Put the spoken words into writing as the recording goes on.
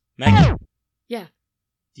Megan, Yeah.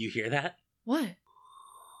 do you hear that? What?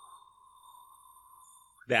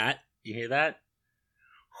 You hear that?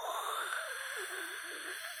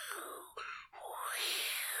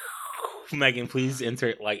 Megan, please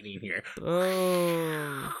insert lightning here.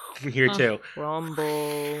 Oh, Here too.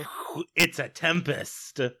 rumble, It's a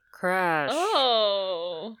tempest. crash.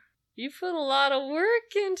 Oh, you put a lot of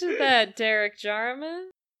work into that, Derek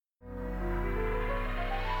Jarman.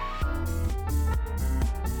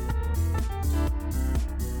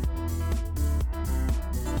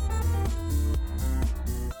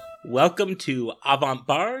 Welcome to Avant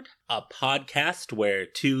Bard, a podcast where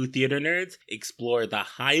two theater nerds explore the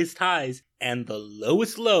highest highs and the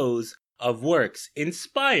lowest lows of works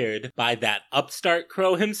inspired by that upstart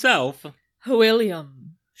crow himself,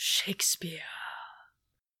 William Shakespeare.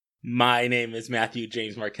 My name is Matthew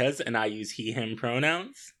James Marquez, and I use he, him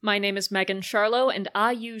pronouns. My name is Megan Charlo, and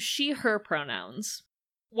I use she, her pronouns.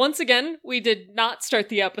 Once again, we did not start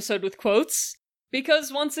the episode with quotes,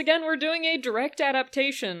 because once again, we're doing a direct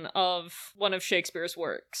adaptation of one of Shakespeare's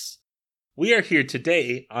works. We are here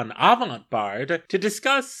today on Avant Bard to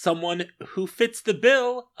discuss someone who fits the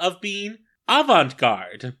bill of being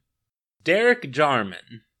avant-garde. Derek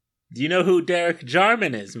Jarman. Do you know who Derek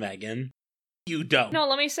Jarman is, Megan? You don't. No,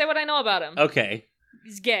 let me say what I know about him. Okay.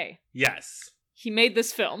 He's gay. Yes. He made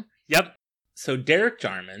this film. Yep. So Derek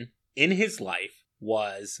Jarman, in his life,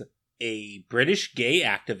 was a British gay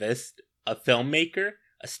activist, a filmmaker,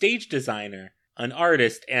 a stage designer, an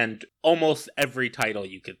artist, and almost every title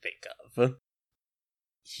you could think of.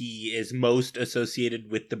 He is most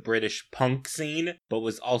associated with the British punk scene, but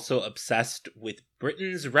was also obsessed with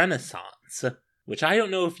Britain's Renaissance, which I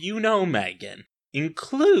don't know if you know, Megan,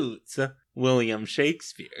 includes William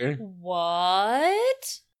Shakespeare.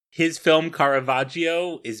 What? His film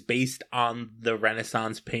Caravaggio is based on the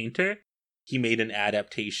Renaissance painter. He made an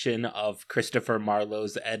adaptation of Christopher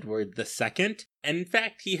Marlowe's Edward II, and in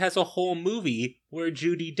fact, he has a whole movie where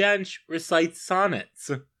Judi Dench recites sonnets.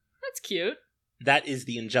 That's cute. That is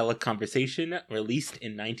The Angelic Conversation, released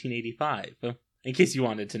in 1985, in case you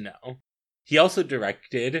wanted to know. He also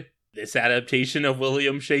directed this adaptation of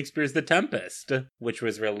William Shakespeare's The Tempest, which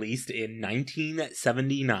was released in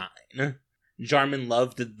 1979. Jarman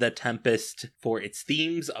loved The Tempest for its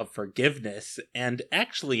themes of forgiveness, and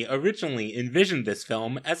actually originally envisioned this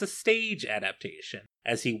film as a stage adaptation,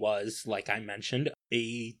 as he was, like I mentioned,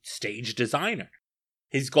 a stage designer.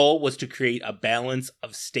 His goal was to create a balance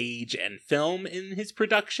of stage and film in his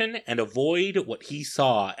production and avoid what he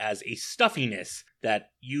saw as a stuffiness that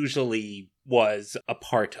usually was a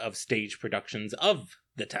part of stage productions of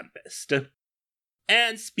The Tempest.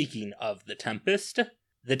 And speaking of The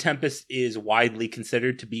Tempest is widely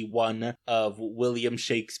considered to be one of William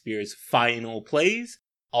Shakespeare's final plays,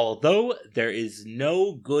 although there is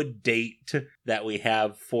no good date that we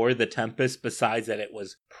have for The Tempest besides that it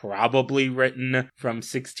was probably written from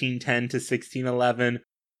 1610 to 1611,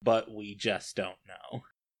 but we just don't know.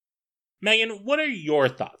 Megan, what are your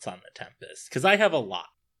thoughts on The Tempest? Because I have a lot.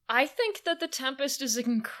 I think that The Tempest is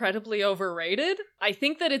incredibly overrated. I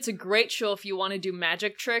think that it's a great show if you want to do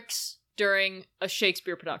magic tricks during a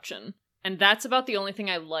Shakespeare production. And that's about the only thing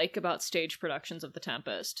I like about stage productions of The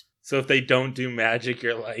Tempest. So if they don't do magic,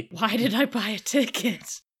 you're like, why did I buy a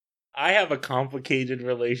ticket? I have a complicated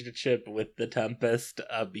relationship with The Tempest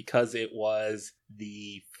because it was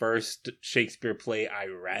the first Shakespeare play I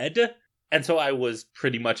read. And so I was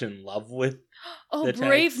pretty much in love with Oh, the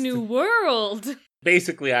Brave text. New World!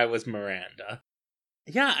 Basically, I was Miranda.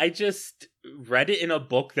 Yeah, I just read it in a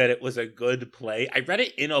book that it was a good play. I read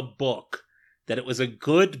it in a book that it was a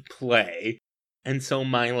good play. And so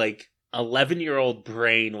my, 11-year-old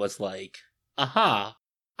brain was like, aha,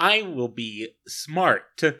 I will be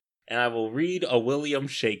smart and I will read a William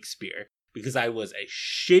Shakespeare. Because I was a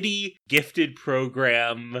shitty, gifted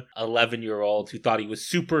program 11-year-old who thought he was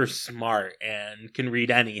super smart and can read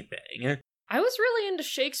anything. I was really into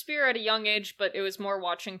Shakespeare at a young age, but it was more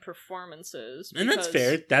watching performances. And that's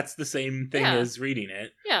fair. That's the same thing Yeah. as reading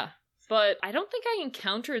it. Yeah, but I don't think I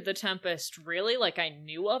encountered The Tempest really, I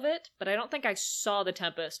knew of it, but I don't think I saw The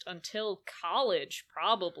Tempest until college,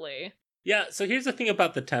 probably. Yeah, so here's the thing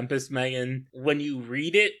about The Tempest, Megan. When you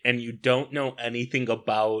read it and you don't know anything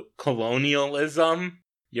about colonialism,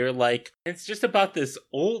 you're like, it's just about this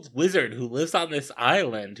old wizard who lives on this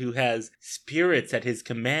island who has spirits at his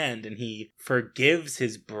command and he forgives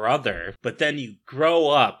his brother. But then you grow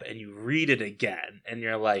up and you read it again and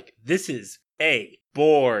you're like, this is A,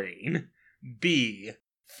 boring, B,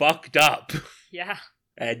 fucked up. Yeah.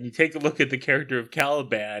 And you take a look at the character of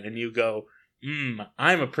Caliban and you go,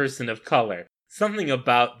 I'm a person of color. something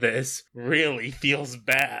about this really feels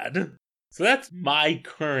bad. So that's my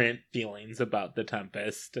current feelings about The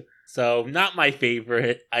Tempest. So, not my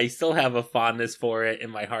favorite. I still have a fondness for it in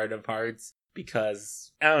my heart of hearts.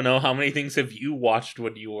 Because, I don't know, how many things have you watched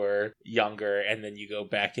when you were younger, and then you go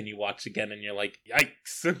back and you watch again and you're like,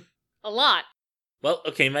 yikes. A lot. Well,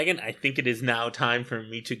 okay, Megan, I think it is now time for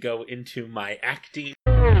me to go into my acting.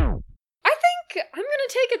 I think I'm gonna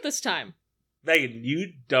take it this time. Megan,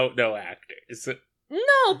 you don't know actors.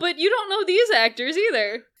 No, but you don't know these actors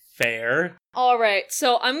either. Fair. Alright,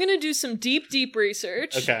 so I'm gonna do some deep Okay.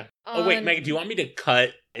 research. Oh, wait, on- Megan, do you want me to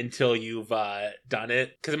cut until you've done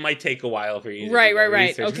it? Because it might take a while for you to Right, do the right,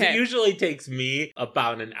 research. 'Cause okay. It usually takes me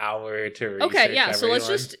about an hour to research Okay, yeah, so let's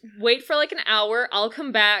everyone. just wait for like an hour. I'll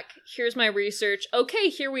come back. Here's my research. Okay,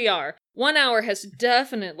 here we are. 1 hour has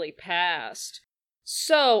definitely passed.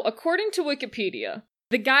 So, according to Wikipedia,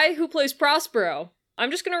 the guy who plays Prospero,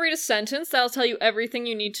 I'm just going to read a sentence that'll tell you everything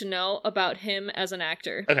you need to know about him as an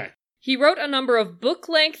actor. Okay. He wrote a number of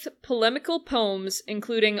book-length polemical poems,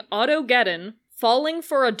 including Autogeddon, Falling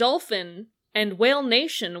for a Dolphin, and Whale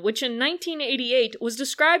Nation, which in 1988 was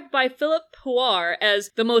described by Philip Puar as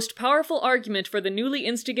the most powerful argument for the newly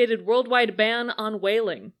instigated worldwide ban on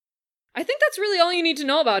whaling. I think that's really all you need to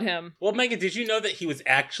know about him. Well, Megan, did you know that he was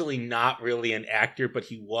actually not really an actor, but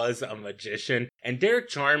he was a magician? And Derek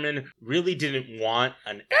Jarman really didn't want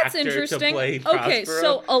an That's actor interesting. to play Prospero. Okay,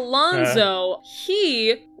 so Alonzo,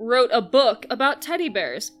 he wrote a book about teddy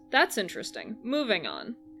bears. That's interesting. Moving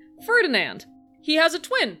on. Ferdinand. He has a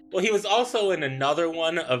twin. Well, he was also in another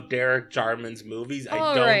one of Derek Jarman's movies. I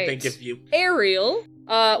All don't right. think if you... Ariel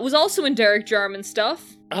was also in Derek Jarman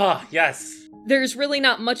stuff. Ah, yes. There's really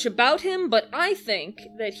not much about him, but I think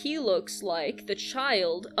that he looks like the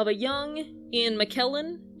child of a young Ian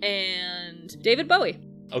McKellen and David Bowie.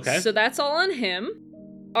 Okay. So that's all on him.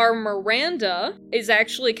 Our Miranda is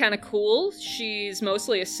actually kind of cool. She's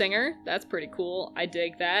mostly a singer. That's pretty cool. I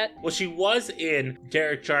dig that. Well, she was in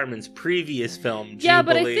Derek Jarman's previous film, Yeah,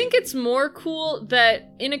 but I Jubilee. think it's more cool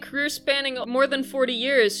that in a career spanning more than 40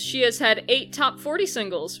 years, she has had 8 top 40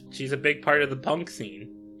 singles. She's a big part of the punk scene.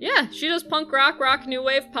 Yeah, she does punk rock, rock, new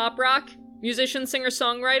wave, pop rock. Musician, singer,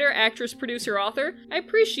 songwriter, actress, producer, author. I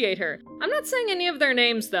appreciate her. I'm not saying any of their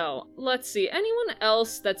names, though. Let's see, anyone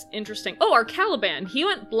else that's interesting? Oh, our Caliban. He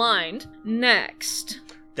went blind. Next.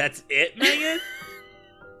 That's it, Megan?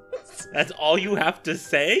 That's all you have to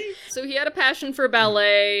say? So he had a passion for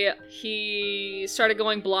ballet. He started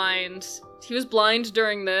going blind. He was blind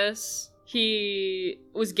during this. He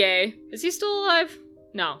was gay. Is he still alive?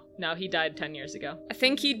 No, he died 10 years ago. I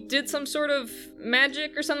think he did some sort of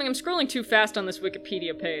magic or something. I'm scrolling too fast on this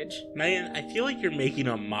Wikipedia page. Megan, I feel like you're making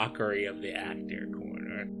a mockery of the Actor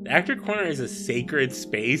Corner. The Actor Corner is a sacred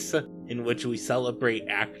space in which we celebrate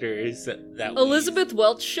actors that Elizabeth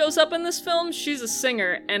Welch shows up in this film. She's a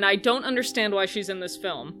singer, and I don't understand why she's in this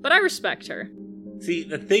film, but I respect her. See,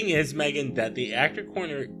 the thing is, Megan, that the Actor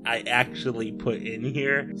Corner I actually put in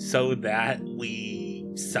here so that we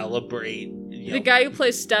celebrate... The guy who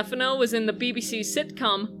plays Stefano was in the BBC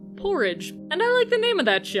sitcom Porridge, and I like the name of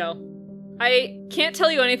that show. I can't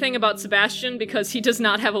tell you anything about Sebastian because he does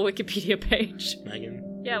not have a Wikipedia page.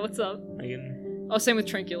 Megan? Yeah, what's up? Megan? Oh, same with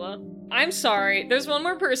Trincula. I'm sorry, there's one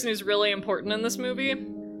more person who's really important in this movie.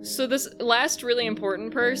 So this last really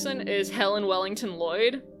important person is Helen Wellington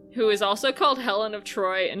Lloyd, who is also called Helen of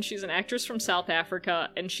Troy, and she's an actress from South Africa,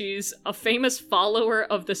 and she's a famous follower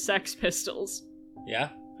of the Sex Pistols. Yeah?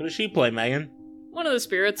 Who does she play, Megan? One of the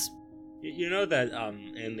spirits. You know that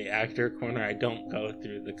in the Actor Corner I don't go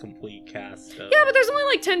through the complete cast of... Yeah, but there's only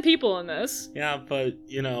like 10 people in this. Yeah, but,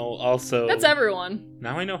 also... That's everyone.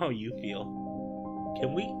 Now I know how you feel.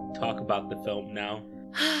 Can we talk about the film now?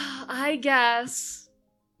 I guess.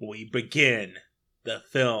 We begin the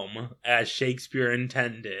film as Shakespeare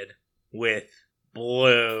intended with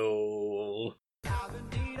Blue.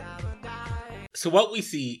 So what we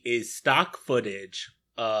see is stock footage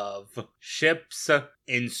of ships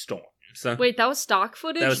in storms. Wait, that was stock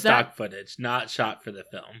footage? That was stock footage, not shot for the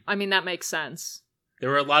film. I mean, that makes sense. There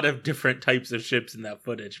were a lot of different types of ships in that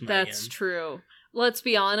footage, Megan. That's true. Let's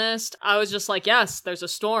be honest, I was just like, yes, there's a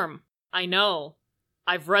storm. I know.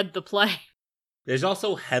 I've read the play. There's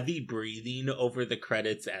also heavy breathing over the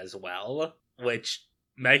credits as well, which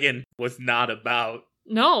Megan was not about.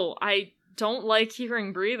 No, I don't like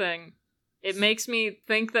hearing breathing. It makes me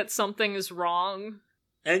think that something is wrong.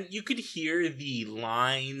 And you could hear the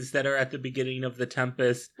lines that are at the beginning of The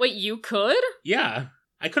Tempest. Wait, you could? Yeah.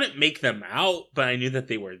 I couldn't make them out, but I knew that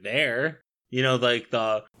they were there. Like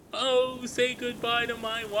the, oh, say goodbye to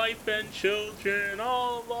my wife and children,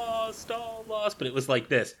 all lost, all lost. But it was like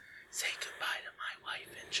this, say goodbye to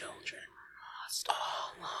lost.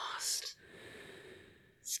 All lost.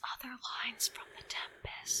 Other lines from The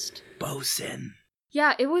Tempest. Bosun.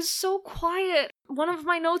 Yeah, it was so quiet. One of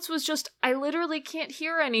my notes was just, I literally can't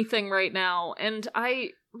hear anything right now, and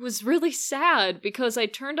I was really sad because I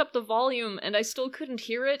turned up the volume and I still couldn't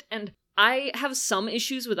hear it, and I have some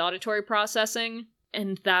issues with auditory processing,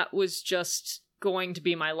 and that was just going to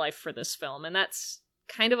be my life for this film, and that's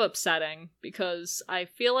kind of upsetting because I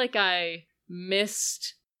feel like I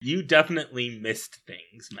missed... You definitely missed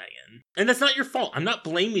things, Megan. And that's not your fault. I'm not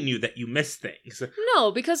blaming you that you missed things.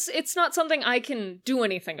 No, because it's not something I can do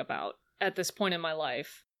anything about at this point in my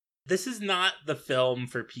life. This is not the film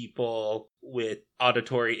for people with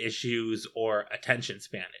auditory issues or attention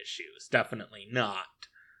span issues. Definitely not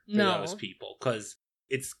for those people. Because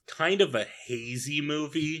it's kind of a hazy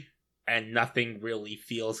movie and nothing really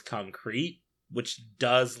feels concrete, which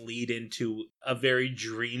does lead into a very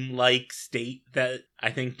dreamlike state that I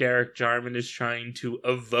think Derek Jarman is trying to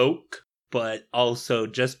evoke. But also,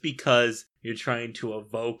 just because you're trying to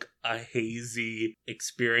evoke a hazy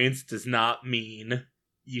experience does not mean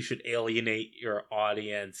you should alienate your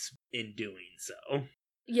audience in doing so.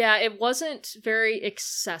 Yeah, it wasn't very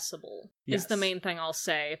accessible, is the main thing I'll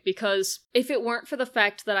say. Because if it weren't for the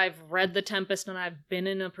fact that I've read The Tempest and I've been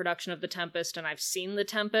in a production of The Tempest and I've seen The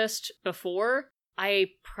Tempest before,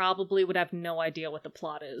 I probably would have no idea what the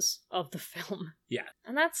plot is of the film. Yeah.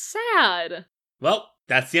 And that's sad. Well,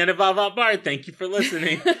 that's the end of Avant-Bard. Thank you for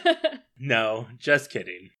listening. No, just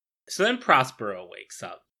kidding. So then Prospero wakes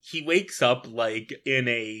up. He wakes up like in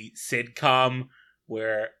a sitcom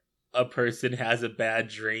where a person has a bad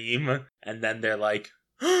dream and then they're like,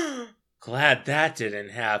 glad that didn't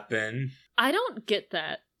happen. I don't get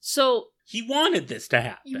that. So... He wanted this to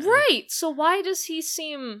happen. Right! So why does he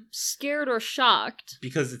seem scared or shocked?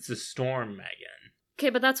 Because it's a storm, Megan. Okay,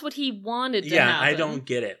 but that's what he wanted to happen. Yeah, I don't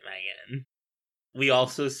get it, Megan. We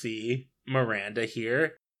also see Miranda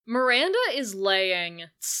here. Miranda is laying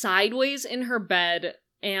sideways in her bed,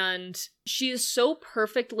 and she is so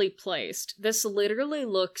perfectly placed. This literally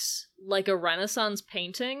looks like a Renaissance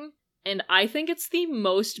painting, and I think it's the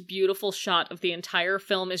most beautiful shot of the entire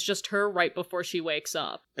film is just her right before she wakes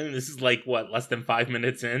up. And this is like, what, less than 5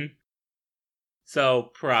 minutes in? So,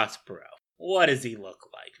 Prospero. What does he look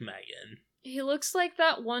like, Megan? He looks like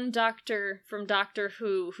that one doctor from Doctor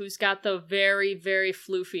Who who's got the very, very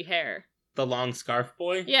floofy hair. The long scarf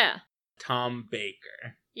boy? Yeah. Tom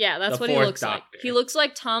Baker. Yeah, that's The what he fourth looks like. Doctor. He looks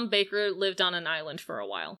like Tom Baker lived on an island for a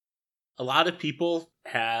while. A lot of people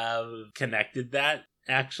have connected that,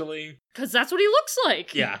 actually. Because that's what he looks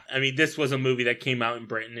like. Yeah, I mean, this was a movie that came out in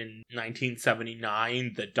Britain in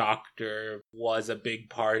 1979. The Doctor was a big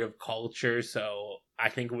part of culture, so I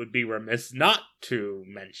think it would be remiss not to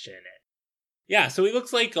mention it. Yeah, so he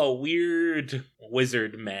looks like a weird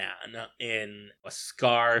wizard man in a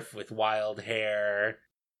scarf with wild hair,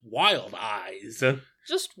 wild eyes.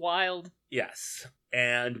 Just wild. Yes,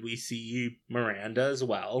 and we see Miranda as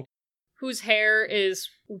well. Whose hair is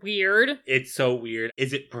weird. It's so weird.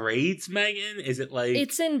 Is it braids, Megan? Is it like...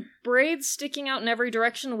 It's in braids sticking out in every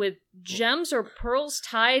direction with gems or pearls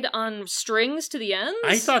tied on strings to the ends?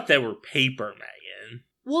 I thought they were paper, Megan.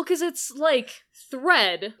 Well, because it's like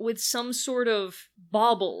thread with some sort of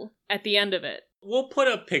bauble at the end of it. We'll put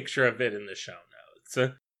a picture of it in the show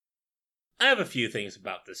notes. I have a few things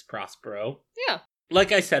about this Prospero. Yeah.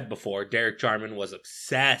 Like I said before, Derek Jarman was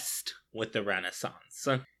obsessed with the Renaissance.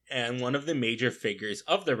 And one of the major figures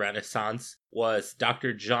of the Renaissance was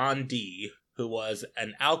Dr. John Dee, who was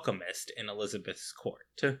an alchemist in Elizabeth's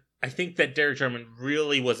court. I think that Derek Jarman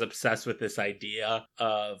really was obsessed with this idea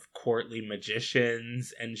of courtly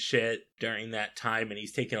magicians and shit during that time, and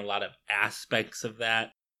he's taken a lot of aspects of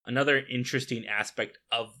that. Another interesting aspect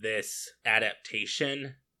of this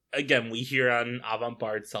adaptation, again, we here on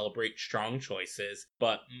Avant-Bard celebrate strong choices,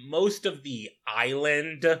 but most of the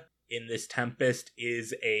island in this Tempest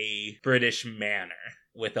is a British manor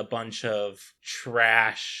with a bunch of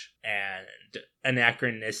trash and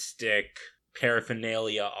anachronistic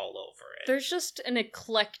paraphernalia all over it. There's just an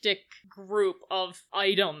eclectic group of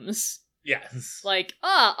items. Yes. Like,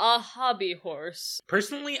 a hobby horse.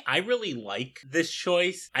 Personally, I really like this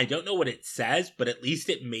choice. I don't know what it says, but at least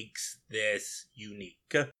it makes this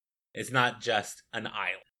unique. It's not just an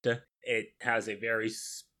island. It has a very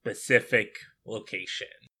specific location.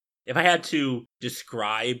 If I had to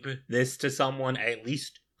describe this to someone, I at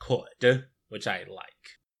least could, which I like.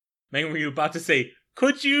 Megan, were you about to say,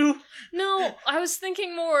 could you? No, I was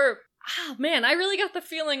thinking more, man, I really got the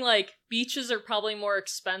feeling like beaches are probably more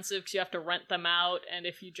expensive because you have to rent them out, and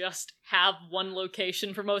if you just have one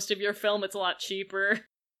location for most of your film, it's a lot cheaper.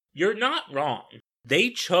 You're not wrong. They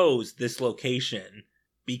chose this location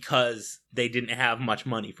because they didn't have much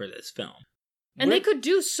money for this film. And they could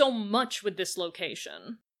do so much with this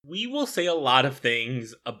location. We will say a lot of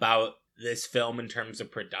things about this film in terms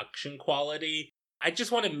of production quality. I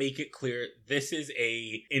just want to make it clear this is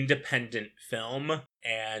a independent film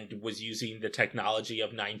and was using the technology of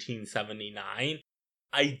 1979.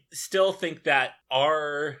 I still think that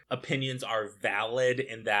our opinions are valid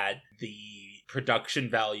in that the production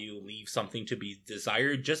value leaves something to be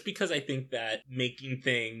desired, just because I think that making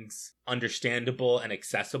things understandable and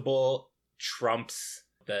accessible trumps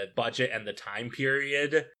the budget and the time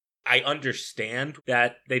period. I understand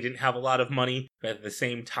that they didn't have a lot of money, but at the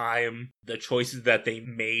same time, the choices that they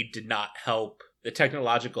made did not help the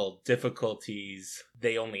technological difficulties.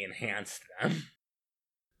 They only enhanced them.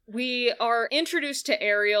 We are introduced to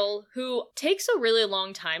Ariel, who takes a really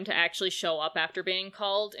long time to actually show up after being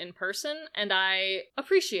called in person, and I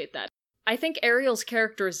appreciate that. I think Ariel's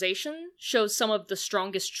characterization shows some of the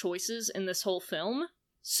strongest choices in this whole film.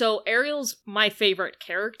 So Ariel's my favorite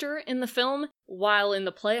character in the film, while in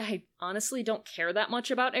the play I honestly don't care that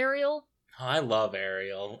much about Ariel. Oh, I love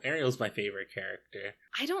Ariel. Ariel's my favorite character.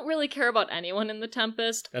 I don't really care about anyone in The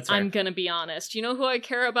Tempest. That's fair. I'm gonna be honest. You know who I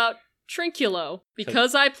care about? Trinculo.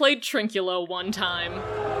 Because I played Trinculo one time.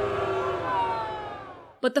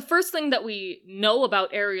 But the first thing that we know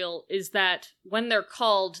about Ariel is that when they're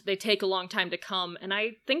called, they take a long time to come, and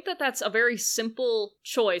I think that that's a very simple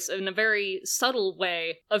choice and a very subtle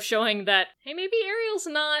way of showing that, hey, maybe Ariel's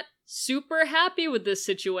not super happy with this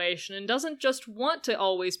situation and doesn't just want to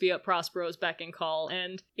always be at Prospero's beck and call,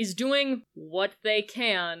 and is doing what they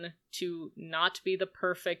can to not be the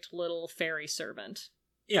perfect little fairy servant.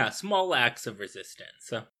 Yeah, small acts of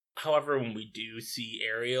resistance. However, when we do see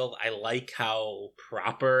Ariel, I like how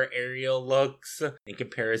proper Ariel looks in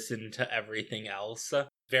comparison to everything else.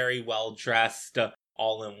 Very well dressed,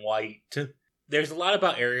 all in white. There's a lot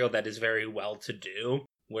about Ariel that is very well to do,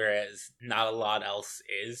 whereas not a lot else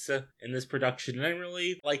is in this production, and I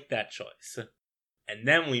really like that choice. And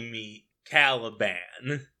then we meet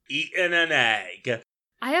Caliban, eating an egg.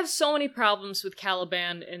 I have so many problems with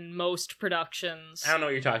Caliban in most productions. I don't know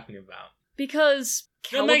what you're talking about. Because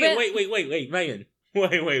No, Caliban... Megan, wait, Megan.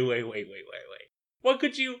 Wait. What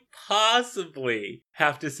could you possibly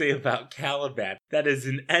have to say about Caliban that is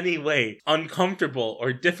in any way uncomfortable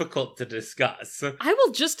or difficult to discuss? I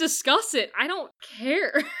will just discuss it. I don't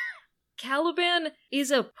care. Caliban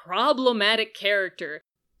is a problematic character.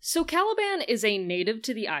 So Caliban is a native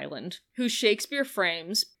to the island who Shakespeare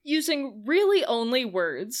frames using really only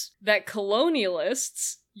words that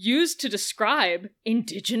colonialists used to describe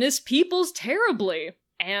indigenous peoples terribly.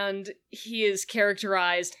 And he is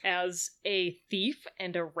characterized as a thief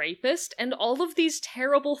and a rapist and all of these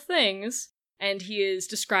terrible things. And he is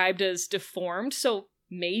described as deformed, so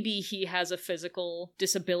maybe he has a physical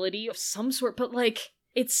disability of some sort, but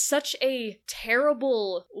it's such a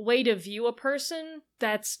terrible way to view a person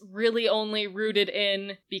that's really only rooted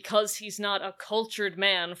in because he's not a cultured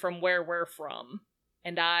man from where we're from.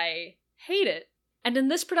 And I hate it. And in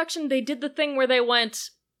this production, they did the thing where they went,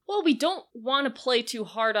 well, we don't want to play too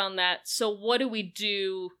hard on that, so what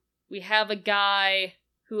do? We have a guy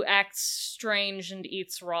who acts strange and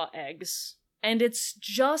eats raw eggs. And it's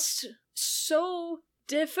just so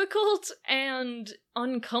difficult and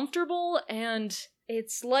uncomfortable, and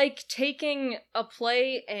it's like taking a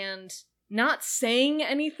play and not saying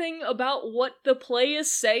anything about what the play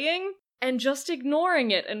is saying, and just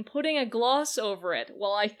ignoring it and putting a gloss over it.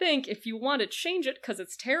 Well, I think if you want to change it because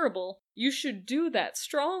it's terrible, you should do that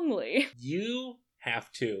strongly. You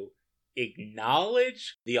have to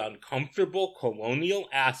acknowledge the uncomfortable colonial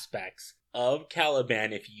aspects of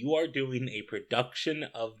Caliban if you are doing a production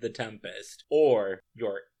of The Tempest, or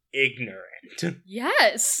you're ignorant.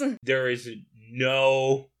 Yes! There is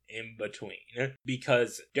no in between,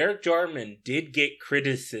 because Derek Jarman did get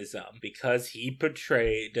criticism because he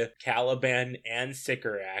portrayed Caliban and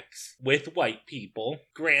Sycorax with white people.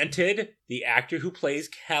 Granted, the actor who plays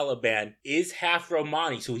Caliban is half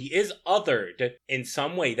Romani, so he is othered in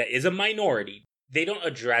some way that is a minority. They don't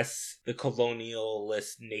address the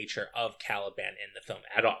colonialist nature of Caliban in the film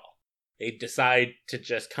at all. They decide to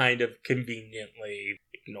just kind of conveniently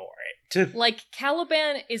ignore it.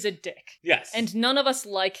 Caliban is a dick. Yes. And none of us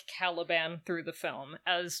like Caliban through the film,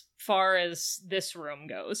 as far as this room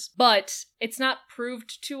goes. But it's not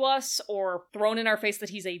proved to us or thrown in our face that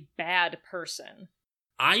he's a bad person.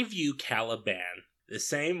 I view Caliban the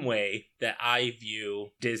same way that I view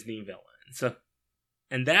Disney villains.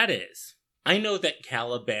 And that is, I know that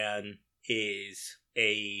Caliban is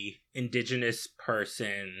a indigenous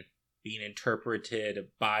person being interpreted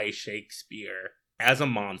by Shakespeare as a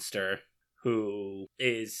monster who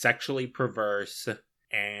is sexually perverse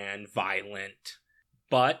and violent,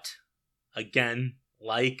 but again,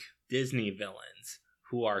 like Disney villains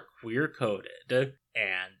who are queer-coded,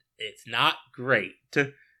 and it's not great,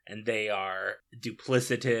 and they are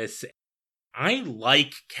duplicitous. I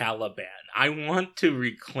like Caliban. I want to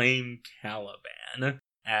reclaim Caliban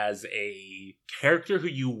as a character who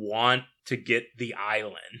you want to get the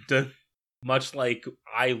island. Much like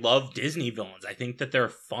I love Disney villains. I think that they're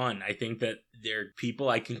fun. I think that they're people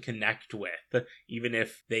I can connect with, even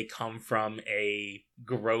if they come from a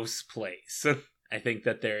gross place. I think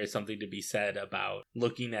that there is something to be said about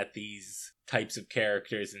looking at these types of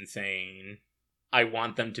characters and saying, I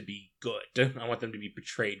want them to be good. I want them to be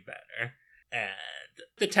portrayed better. And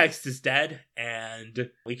the text is dead, and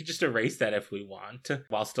we could just erase that if we want,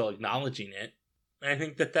 while still acknowledging it. I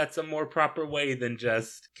think that that's a more proper way than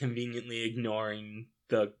just conveniently ignoring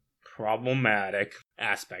the problematic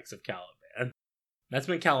aspects of Caliban. That's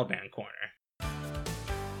been Caliban Corner.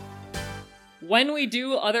 When we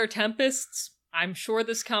do other Tempests, I'm sure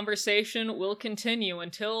this conversation will continue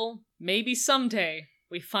until maybe someday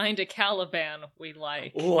we find a Caliban we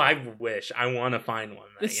like. Oh, I wish. I want to find one.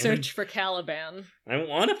 The search for Caliban. I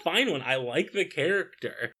want to find one. I like the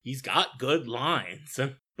character. He's got good lines.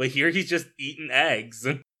 But here he's just eating eggs.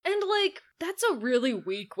 And, like, that's a really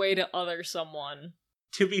weak way to other someone.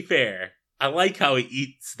 To be fair, I like how he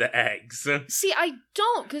eats the eggs. See, I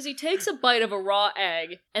don't, because he takes a bite of a raw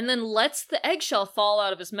egg and then lets the eggshell fall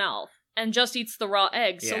out of his mouth and just eats the raw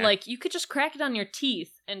egg. So, Yeah. like, you could just crack it on your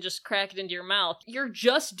teeth and just crack it into your mouth. You're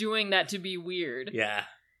just doing that to be weird. Yeah.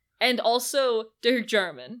 And also, Derek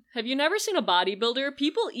Jarman, have you never seen a bodybuilder?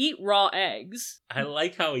 People eat raw eggs. I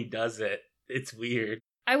like how he does it. It's weird.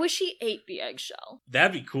 I wish he ate the eggshell.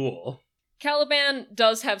 That'd be cool. Caliban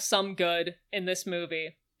does have some good in this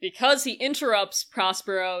movie, because he interrupts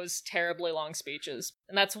Prospero's terribly long speeches.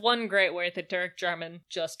 And that's one great way that Derek Jarman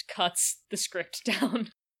just cuts the script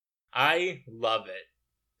down. I love it.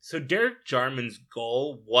 So Derek Jarman's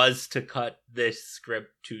goal was to cut this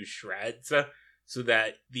script to shreds so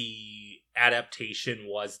that the adaptation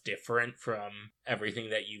was different from everything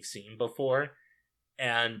that you've seen before.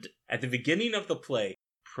 And at the beginning of the play,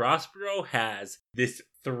 Prospero has this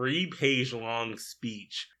 3-page long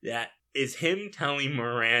speech that is him telling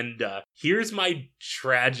Miranda, here's my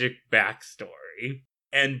tragic backstory,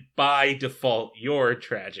 and by default, your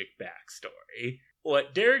tragic backstory.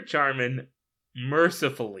 What Derek Jarman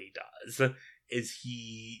mercifully does is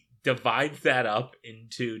he divides that up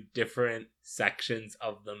into different sections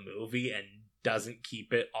of the movie and doesn't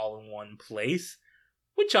keep it all in one place,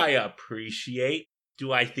 which I appreciate.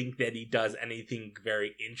 Do I think that he does anything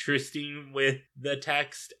very interesting with the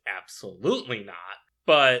text? Absolutely not.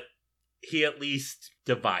 But he at least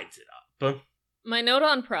divides it up. My note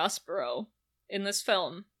on Prospero in this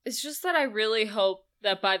film is just that I really hope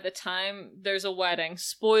that by the time there's a wedding,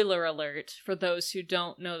 spoiler alert for those who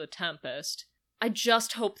don't know The Tempest, I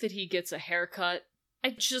just hope that he gets a haircut.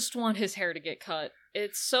 I just want his hair to get cut.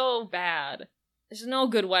 It's so bad. There's no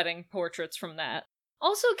good wedding portraits from that.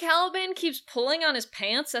 Also, Caliban keeps pulling on his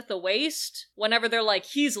pants at the waist whenever they're like,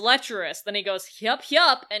 he's lecherous. Then he goes, yup,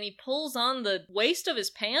 and he pulls on the waist of his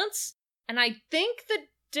pants. And I think that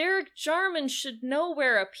Derek Jarman should know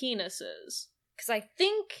where a penis is. Because I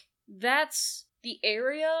think that's the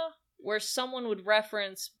area where someone would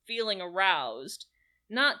reference feeling aroused,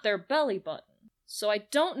 not their belly button. So I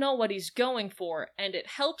don't know what he's going for, and it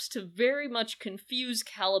helps to very much confuse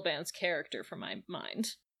Caliban's character from my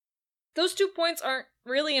mind. Those 2 points aren't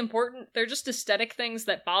really important, they're just aesthetic things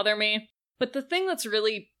that bother me. But the thing that's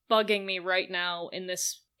really bugging me right now in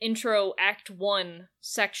this intro Act 1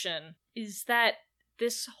 section is that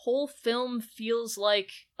this whole film feels like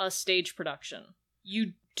a stage production.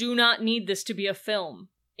 You do not need this to be a film.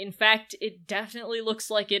 In fact, it definitely looks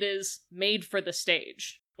like it is made for the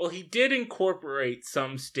stage. Well, he did incorporate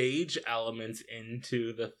some stage elements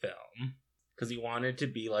into the film, because he wanted to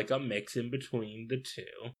be like a mix in between the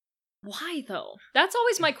two. Why, though? That's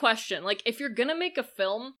always my question. Like, if you're gonna make a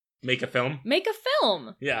film... Make a film? Make a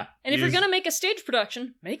film! Yeah. And if you're gonna make a stage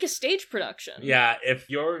production, make a stage production. Yeah, if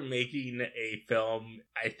you're making a film,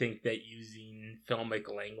 I think that using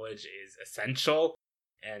filmic language is essential,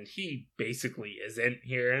 and he basically isn't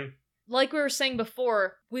here. Like we were saying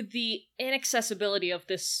before, with the inaccessibility of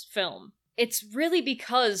this film, it's really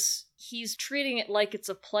because he's treating it like it's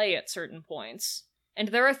a play at certain points. And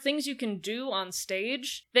there are things you can do on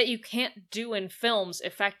stage that you can't do in films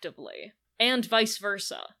effectively. And vice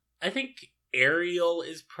versa. I think Ariel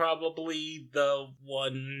is probably the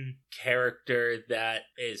one character that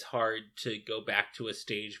is hard to go back to a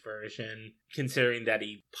stage version, considering that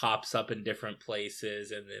he pops up in different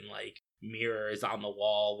places and then, like, mirrors on the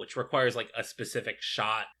wall, which requires, like, a specific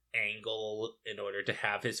shot angle in order to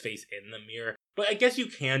have his face in the mirror. But I guess you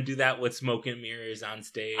can do that with smoke and mirrors on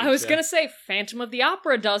stage. I was gonna say Phantom of the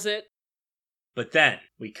Opera does it. But then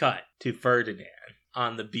we cut to Ferdinand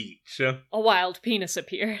on the beach. A wild penis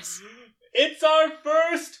appears. It's our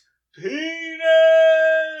first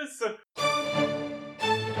penis!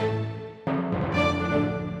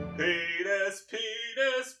 Penis,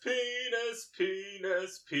 penis, penis,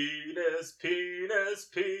 penis, penis, penis,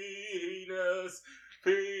 penis.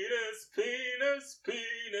 Penis, penis,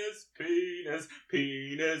 penis, penis,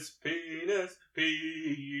 penis, penis,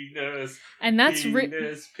 penis. And that's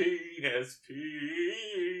penis, penis,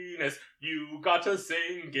 penis. You got to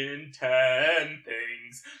sing in 10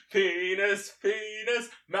 things. Penis, penis,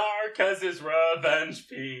 Marquez's revenge.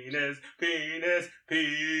 Penis, penis,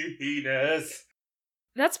 penis.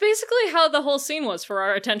 That's basically how the whole scene was for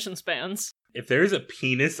our attention spans. If there's a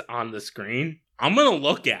penis on the screen, I'm gonna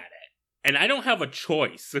look at it. And I don't have a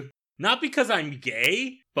choice. Not because I'm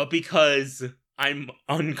gay, but because I'm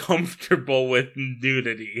uncomfortable with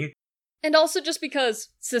nudity. And also just because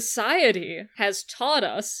society has taught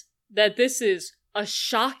us that this is a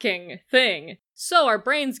shocking thing. So our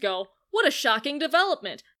brains go, what a shocking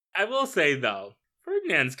development. I will say, though,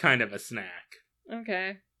 Ferdinand's kind of a snack.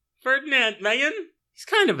 Okay. Ferdinand, Megan, he's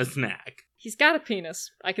kind of a snack. He's got a penis.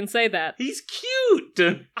 I can say that. He's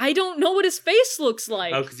cute! I don't know what his face looks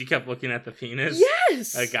like. Oh, because you kept looking at the penis?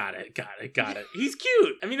 Yes! I got it. He's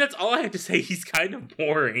cute! I mean, that's all I have to say. He's kind of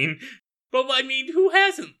boring. But, I mean, who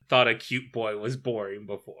hasn't thought a cute boy was boring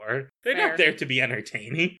before? They're Fair. not there to be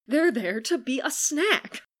entertaining. They're there to be a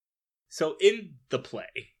snack. So, in the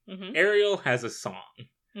play, Mm-hmm. Ariel has a song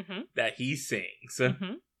Mm-hmm. that he sings.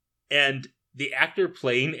 Mm-hmm. And the actor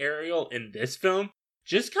playing Ariel in this film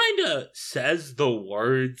just kind of says the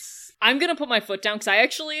words. I'm gonna put my foot down because I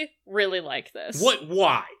actually really like this. What?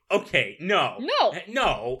 Why? Okay, no. No!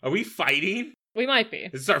 No. Are we fighting? We might be.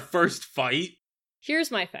 This is our first fight? Here's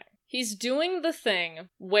my thing. He's doing the thing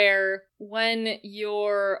where when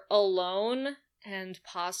you're alone and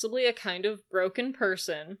possibly a kind of broken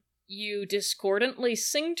person, you discordantly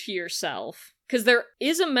sing to yourself. Because there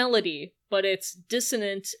is a melody, but it's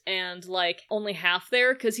dissonant and, like, only half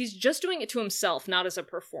there, because he's just doing it to himself, not as a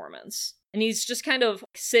performance. And he's just kind of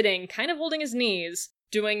sitting, kind of holding his knees,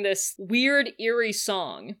 doing this weird, eerie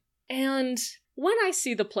song. And when I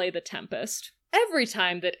see the play The Tempest, every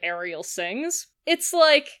time that Ariel sings, it's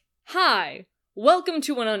like, hi, welcome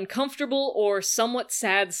to an uncomfortable or somewhat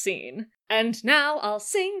sad scene. And now I'll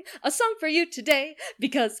sing a song for you today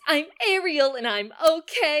because I'm Ariel and I'm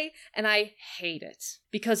okay. And I hate it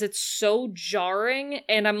because it's so jarring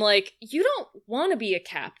and I'm like, you don't want to be a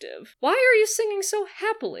captive. Why are you singing so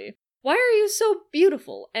happily? Why are you so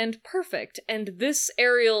beautiful and perfect? And this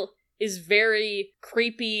Ariel is very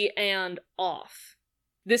creepy and off.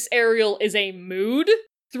 This Ariel is a mood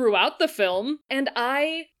throughout the film and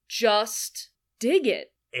I just dig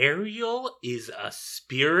it. Ariel is a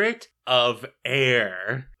spirit of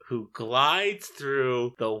air who glides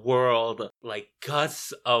through the world like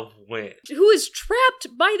gusts of wind. Who is trapped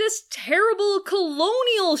by this terrible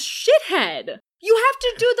colonial shithead. You have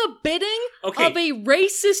to do the bidding of a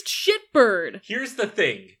racist shitbird. Here's the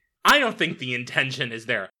thing. I don't think the intention is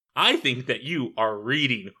there. I think that you are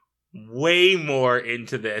reading way more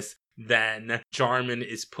into this than Jarman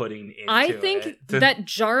is putting into it. I think that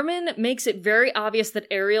Jarman makes it very obvious that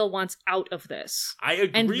Ariel wants out of this. I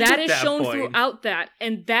agree and with that is that shown point. throughout that.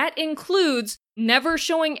 And that includes never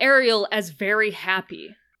showing Ariel as very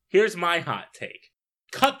happy. Here's my hot take.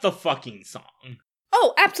 Cut the fucking song.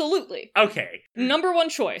 Oh, absolutely. Okay. Number 1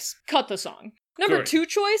 choice, cut the song. Number Correct. 2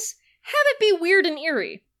 choice, have it be weird and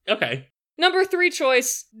eerie. Okay. Number 3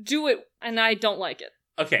 choice, do it, and I don't like it.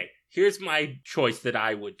 Okay. Here's my choice that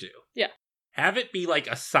I would do. Yeah. Have it be like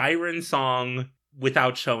a siren song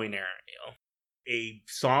without showing Ariel. A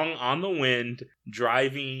song on the wind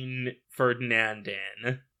driving Ferdinand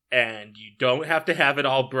in. And you don't have to have it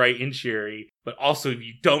all bright and cheery, but also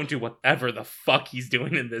you don't do whatever the fuck he's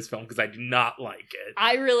doing in this film because I do not like it.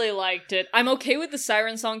 I really liked it. I'm okay with the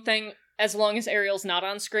siren song thing as long as Ariel's not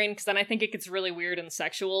on screen, because then I think it gets really weird and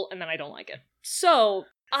sexual, and then I don't like it. So,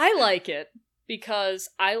 I like it because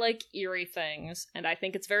I like eerie things, and I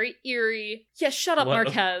think it's very eerie. Yeah, shut up, What-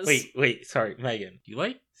 Marquez. Wait, sorry, Megan. You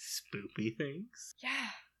like spoopy things? Yeah.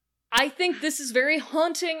 I think this is very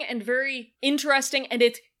haunting and very interesting, and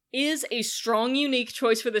it's is a strong, unique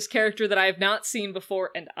choice for this character that I have not seen before,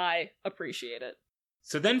 and I appreciate it.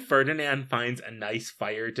 So then Ferdinand finds a nice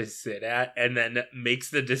fire to sit at and then makes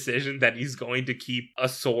the decision that he's going to keep a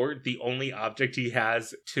sword, the only object he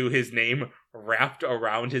has to his name, wrapped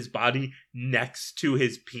around his body next to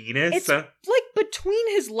his penis. It's like between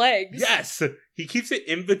his legs. Yes! He keeps it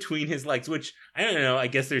in between his legs, which, I don't know, I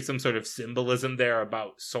guess there's some sort of symbolism there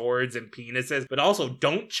about swords and penises, but also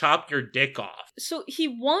don't chop your dick off. So he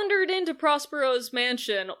wandered into Prospero's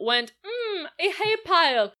mansion, went, a hay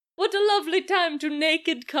pile. What a lovely time to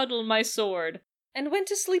naked cuddle my sword. And went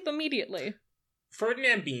to sleep immediately.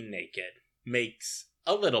 Ferdinand being naked makes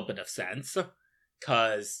a little bit of sense,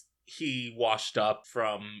 because he washed up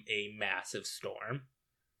from a massive storm.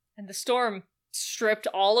 And the storm stripped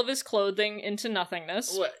all of his clothing into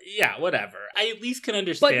nothingness. Yeah, whatever. I at least can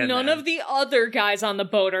understand But none them. of the other guys on the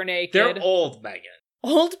boat are naked. They're old, Megan.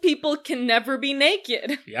 Old people can never be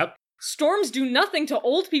naked. Yep. Storms do nothing to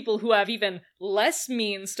old people who have even less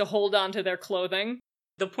means to hold on to their clothing.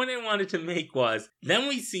 The point I wanted to make was, then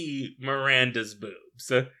we see Miranda's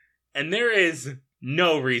boobs, and there is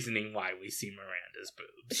no reasoning why we see Miranda's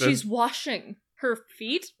boobs. She's washing her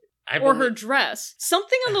feet I or her believe- dress.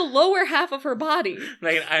 Something on the lower half of her body.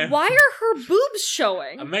 Megan, Why are her boobs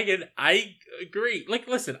showing? Megan, I agree. Like,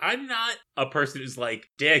 listen, I'm not a person who's like,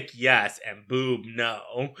 dick, yes, and boob,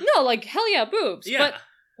 no. No, like, hell yeah, boobs. Yeah. But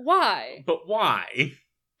why? But why?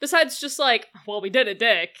 Besides just like, well, we did a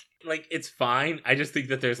dick. Like, it's fine. I just think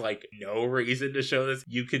that there's, like, no reason to show this.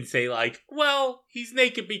 You can say, like, well, he's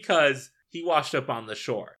naked because he washed up on the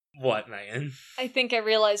shore. What, Megan? I think I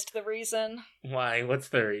realized the reason. Why? What's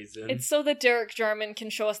the reason? It's so that Derek Jarman can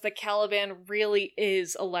show us that Caliban really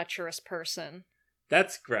is a lecherous person.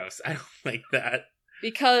 That's gross. I don't like that.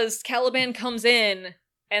 Because Caliban comes in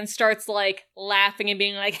and starts, like, laughing and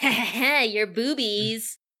being like, ha ha ha, your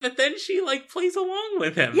boobies. But then she, like, plays along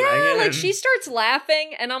with him. Yeah, Megan. like, she starts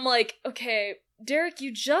laughing, and I'm like, okay, Derek,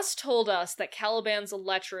 you just told us that Caliban's a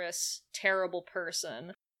lecherous, terrible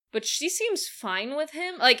person. But she seems fine with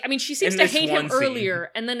him. Like, I mean, she seems In to this hate him one scene. earlier,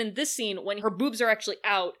 and then in this scene, when her boobs are actually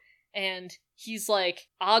out, and he's, like,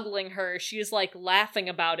 ogling her, she's, like, laughing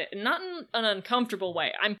about it, and not in an uncomfortable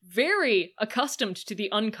way. I'm very accustomed to the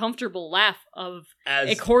uncomfortable laugh of As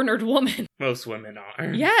a cornered woman. most women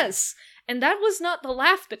are. Yes! And that was not the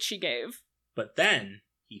laugh that she gave. But then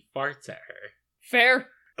he farts at her. Fair.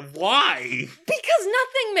 Why? Because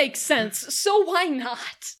nothing makes sense, so why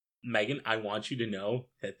not? Megan, I want you to know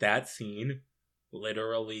that that scene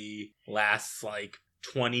literally lasts like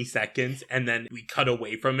 20 seconds and then we cut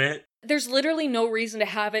away from it. There's literally no reason to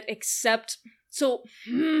have it except... So,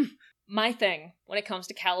 my thing when it comes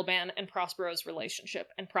to Caliban and Prospero's relationship,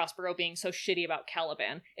 and Prospero being so shitty about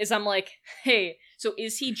Caliban, is I'm like, hey, so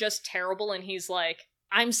is he just terrible? And he's like,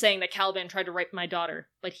 I'm saying that Caliban tried to rape my daughter,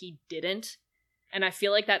 but he didn't. And I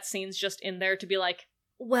feel like that scene's just in there to be like,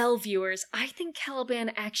 well, viewers, I think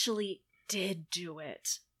Caliban actually did do it.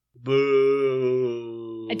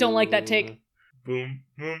 Boo. I don't like that take. Boom,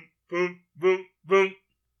 boom, boom, boom, boom.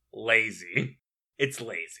 Lazy. It's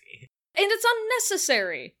lazy. And it's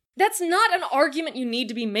unnecessary. That's not an argument you need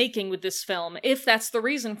to be making with this film, if that's the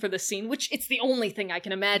reason for this scene, which it's the only thing I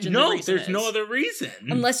can imagine the No, reason there's no is. other reason.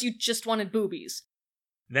 Unless you just wanted boobies.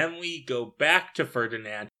 Then we go back to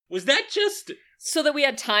Ferdinand. Was that just... So that we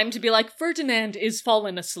had time to be like, Ferdinand is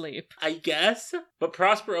fallen asleep. I guess. But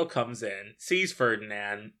Prospero comes in, sees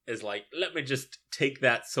Ferdinand, is like, let me just take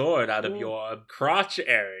that sword out of Ooh. your crotch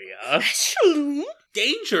area.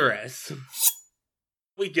 Dangerous.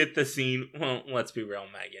 We get the scene, well, let's be real,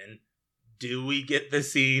 Megan. Do we get the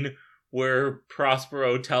scene where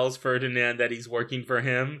Prospero tells Ferdinand that he's working for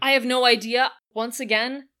him? I have no idea. Once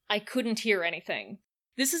again, I couldn't hear anything.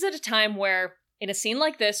 This is at a time where, in a scene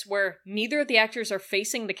like this, where neither of the actors are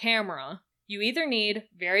facing the camera, you either need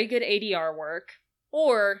very good ADR work,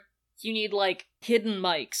 or you need, like, hidden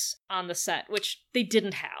mics on the set, which they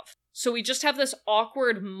didn't have. So we just have this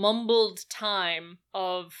awkward, mumbled time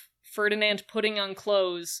of Ferdinand putting on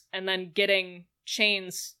clothes and then getting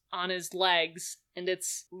chains on his legs, and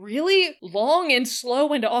it's really long and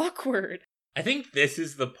slow and awkward. I think this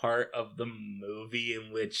is the part of the movie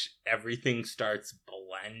in which everything starts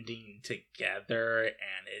blending together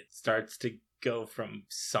and it starts to go from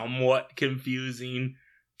somewhat confusing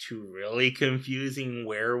to really confusing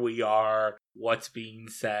where we are, what's being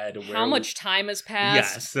said, where How much time has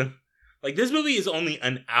passed? Yes. Like, this movie is only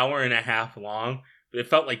an hour and a half long, but it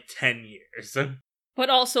felt like 10 years. But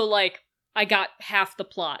also, like, I got half the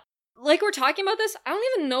plot. Like, we're talking about this, I don't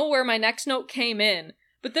even know where my next note came in,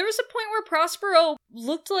 but there was a point where Prospero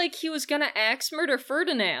looked like he was gonna axe murder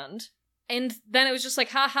Ferdinand. And then it was just like,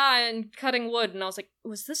 haha, and cutting wood. And I was like,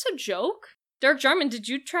 was this a joke? Derek Jarman, did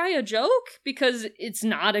you try a joke? Because it's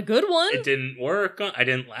not a good one. It didn't work. I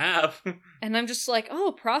didn't laugh. And I'm just like,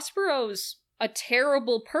 oh, Prospero's a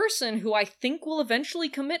terrible person who I think will eventually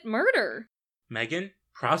commit murder. Megan,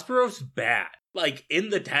 Prospero's bad. Like,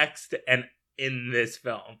 in the text and in this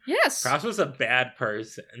film. Yes. Prospero's a bad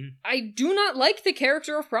person. I do not like the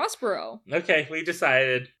character of Prospero. Okay, we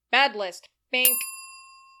decided. Bad list. Bink.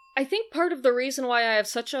 I think part of the reason why I have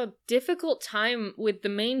such a difficult time with the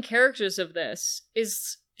main characters of this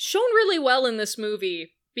is shown really well in this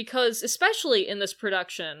movie, because especially in this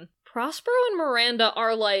production, Prospero and Miranda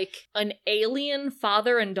are like an alien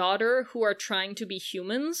father and daughter who are trying to be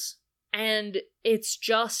humans, and it's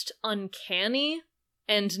just uncanny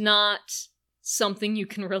and not something you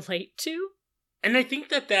can relate to. And I think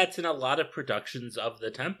that that's in a lot of productions of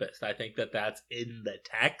The Tempest. I think that that's in the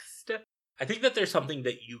text. I think that there's something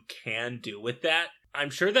that you can do with that. I'm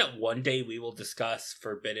sure that one day we will discuss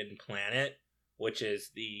Forbidden Planet, which is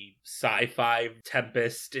the sci-fi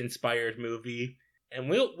Tempest-inspired movie. And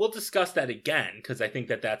we'll discuss that again, because I think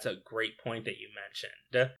that that's a great point that you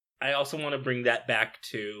mentioned. I also want to bring that back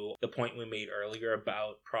to the point we made earlier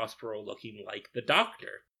about Prospero looking like the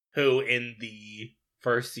Doctor, who in the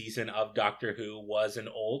first season of Doctor Who was an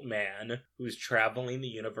old man who's traveling the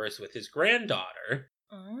universe with his granddaughter.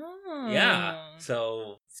 Oh. Yeah,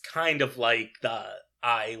 so it's kind of like the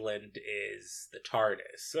island is the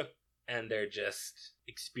TARDIS, and they're just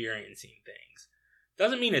experiencing things.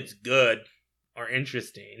 Doesn't mean it's good or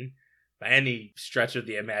interesting by any stretch of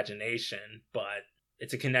the imagination, but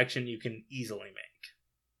it's a connection you can easily make.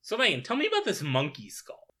 So Megan, tell me about this monkey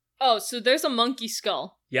skull. Oh, so there's a monkey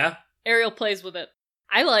skull. Yeah? Ariel plays with it.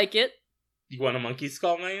 I like it. You want a monkey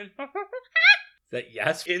skull, Megan? Is that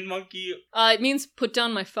yes in monkey? It means put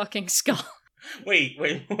down my fucking skull. Wait,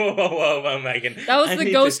 whoa, Megan. That was I the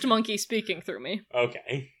need ghost to- monkey speaking through me.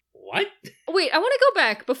 Okay. What? Wait, I want to go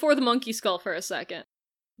back before the monkey skull for a second.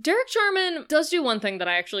 Derek Jarman does do one thing that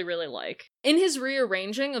I actually really like. In his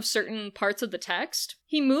rearranging of certain parts of the text,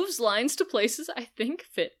 he moves lines to places I think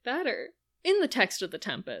fit better. In the text of The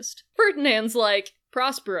Tempest, Ferdinand's like,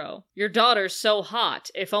 Prospero, your daughter's so hot,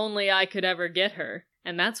 if only I could ever get her.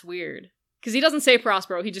 And that's weird. Because he doesn't say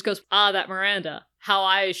Prospero, he just goes, that Miranda. How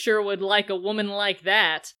I sure would like a woman like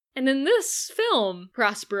that. And in this film,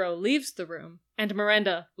 Prospero leaves the room, and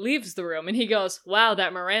Miranda leaves the room, and he goes, wow,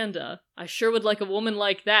 that Miranda. I sure would like a woman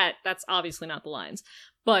like that. That's obviously not the lines.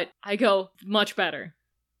 But I go, much better.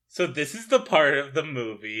 So this is the part of the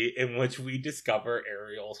movie in which we discover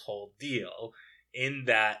Ariel's whole deal, in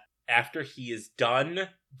that after he is done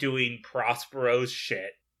doing Prospero's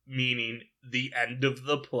shit, meaning the end of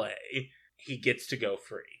the play, he gets to go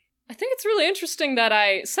free. I think it's really interesting that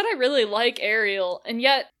I said I really like Ariel, and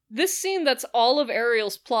yet this scene that's all of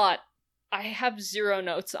Ariel's plot, I have 0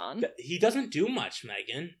 notes on. He doesn't do much,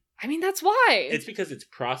 Megan. I mean, that's why. It's because it's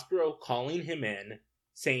Prospero calling him in,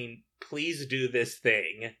 saying, please do this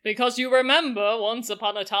thing. Because you remember, once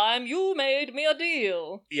upon a time, you made me a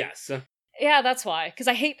deal. Yes. Yeah, that's why. Because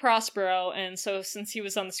I hate Prospero, and so since he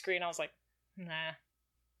was on the screen, I was like, nah.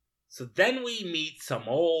 So then we meet some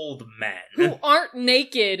old men. Who aren't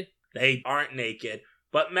naked. They aren't naked.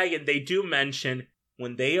 But Megan, they do mention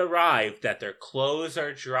when they arrive that their clothes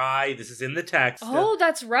are dry. This is in the text. Oh,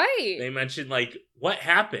 that's right. They mentioned, like, what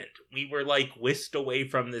happened? We were, like, whisked away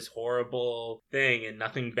from this horrible thing and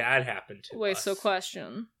nothing bad happened to Wait, us. so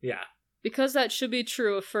question. Yeah. Because that should be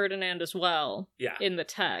true of Ferdinand as well. Yeah. In the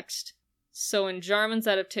text. So in Jarman's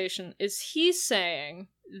adaptation, is he saying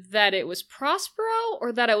that it was Prospero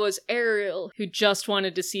or that it was Ariel who just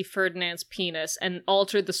wanted to see Ferdinand's penis and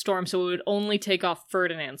altered the storm so it would only take off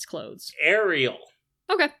Ferdinand's clothes? Ariel.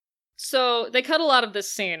 Okay. So they cut a lot of this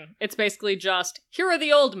scene. It's basically just, here are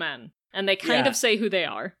the old men. And they kind Yeah. of say who they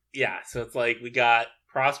are. Yeah, so it's like we got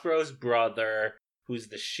Prospero's brother, who's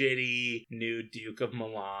the shitty new Duke of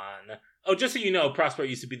Milan. Oh, just so you know, Prospero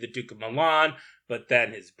used to be the Duke of Milan, but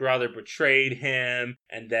then his brother betrayed him,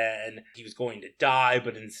 and then he was going to die,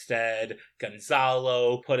 but instead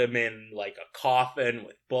Gonzalo put him in like a coffin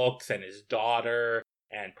with books and his daughter,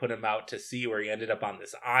 and put him out to sea where he ended up on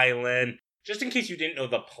this island. Just in case you didn't know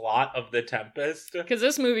the plot of The Tempest. Because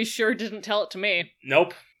this movie sure didn't tell it to me.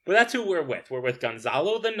 Nope. But that's who we're with. We're with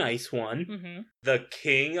Gonzalo the nice one, Mm-hmm. the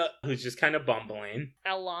king who's just kind of bumbling,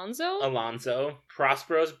 Alonso? Alonso,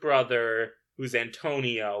 Prospero's brother, who's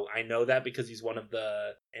Antonio. I know that because he's one of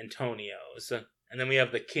the Antonios. And then we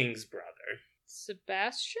have the king's brother.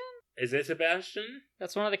 Sebastian? Is it Sebastian?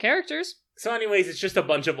 That's one of the characters. So anyways, it's just a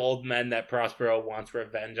bunch of old men that Prospero wants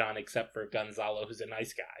revenge on, except for Gonzalo, who's a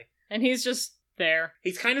nice guy. And he's just there.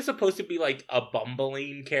 He's kind of supposed to be like a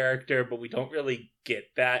bumbling character, but we don't really get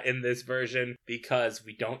that in this version because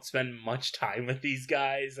we don't spend much time with these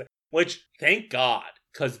guys. Which, thank God,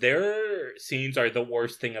 because their scenes are the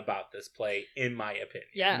worst thing about this play, in my opinion.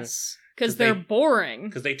 Yes, because they're boring.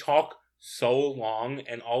 Because they talk so long,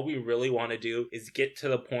 and all we really want to do is get to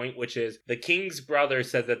the point, which is the king's brother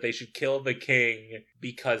says that they should kill the king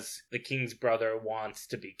because the king's brother wants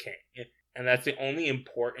to be king. And that's the only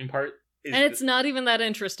important part. And it's not even that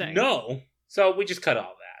interesting. No. So we just cut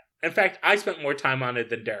all that. In fact, I spent more time on it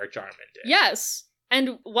than Derek Jarman did. Yes.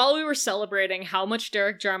 And while we were celebrating how much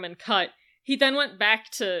Derek Jarman cut, he then went back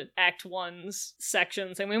to Act 1's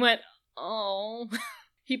sections, and we went, oh,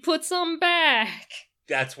 he put some back.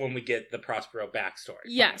 That's when we get the Prospero backstory.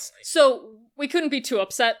 Yes. Finally. So we couldn't be too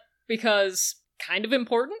upset because kind of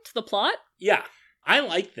important to the plot. Yeah. I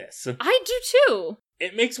like this. I do too.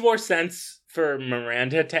 It makes more sense for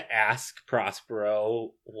Miranda to ask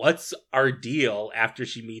Prospero, what's our deal after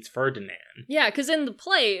she meets Ferdinand? Yeah, because in the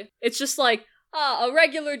play, it's just like, a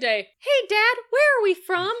regular day. Hey, Dad, where are we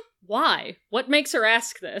from? Why? What makes her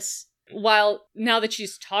ask this? While now that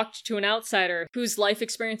she's talked to an outsider whose life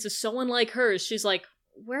experience is so unlike hers, she's like,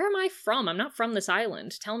 where am I from? I'm not from this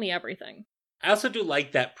island. Tell me everything. I also do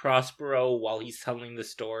like that Prospero, while he's telling the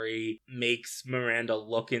story, makes Miranda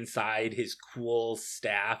look inside his cool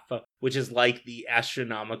staff, which is like the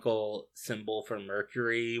astronomical symbol for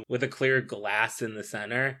Mercury, with a clear glass in the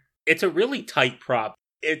center. It's a really tight prop.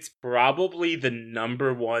 It's probably the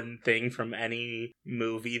number one thing from any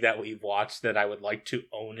movie that we've watched that I would like to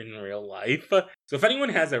own in real life. So if anyone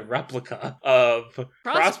has a replica of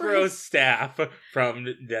Prospero's staff from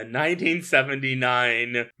the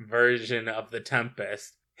 1979 version of The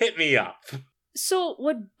Tempest, hit me up. So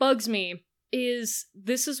what bugs me is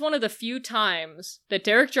this is one of the few times that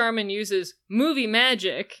Derek Jarman uses movie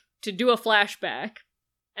magic to do a flashback.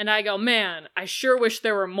 And I go, man, I sure wish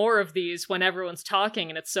there were more of these when everyone's talking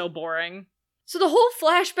and it's so boring. So the whole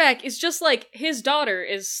flashback is just like his daughter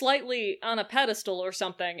is slightly on a pedestal or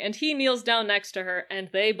something, and he kneels down next to her, and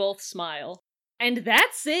they both smile. And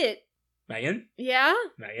that's it. Megan? Yeah?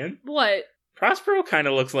 Megan? What? Prospero kind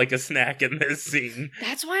of looks like a snack in this scene.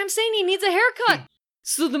 That's why I'm saying he needs a haircut.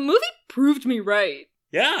 So the movie proved me right.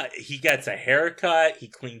 Yeah, he gets a haircut, he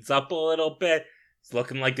cleans up a little bit, he's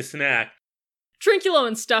looking like a snack. Trinculo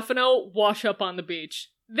and Stefano wash up on the beach.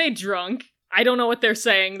 They drunk. I don't know what they're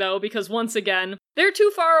saying, though, because once again, they're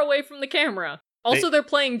too far away from the camera. Also, they're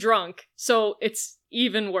playing drunk, so it's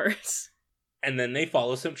even worse. And then they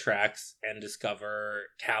follow some tracks and discover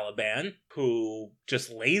Caliban, who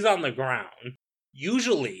just lays on the ground.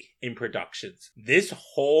 Usually, in productions, this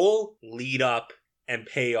whole lead up and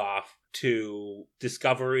payoff to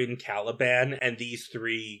discovering Caliban and these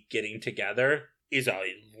three getting together is a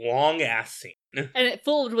long-ass scene. And it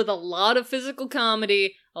filled with a lot of physical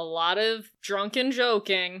comedy, a lot of drunken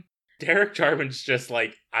joking. Derek Jarman's just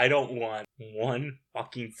like, I don't want 1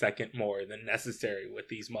 fucking second more than necessary with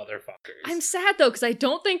these motherfuckers. I'm sad, though, because I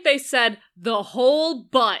don't think they said the whole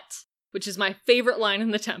butt, which is my favorite line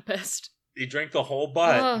in The Tempest. You drink the whole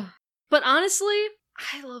butt. Ugh. But honestly,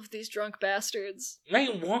 I love these drunk bastards.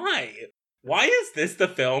 Man, why? Why is this the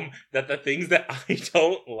film that the things that I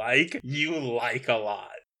don't like, you like a lot?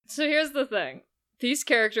 So here's the thing. These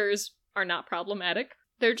characters are not problematic.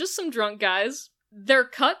 They're just some drunk guys. They're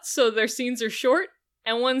cut so their scenes are short,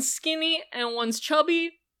 and one's skinny and one's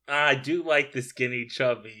chubby. I do like the skinny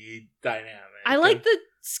chubby dynamic. I like the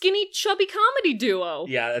skinny chubby comedy duo.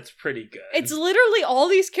 Yeah, that's pretty good. It's literally all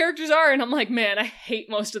these characters are, and I'm like, man, I hate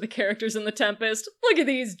most of the characters in The Tempest. Look at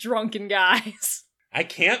these drunken guys. I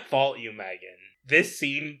can't fault you, Megan. This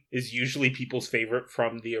scene is usually people's favorite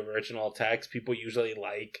from the original text. People usually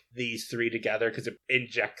like these three together because it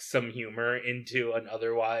injects some humor into an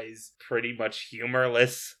otherwise pretty much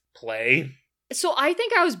humorless play. So I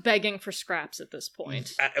think I was begging for scraps at this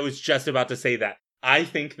point. I was just about to say that. I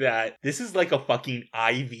think that this is like a fucking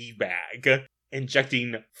IV bag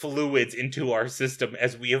injecting fluids into our system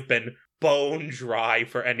as we have been bone dry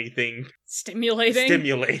for anything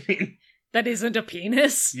Stimulating. That isn't a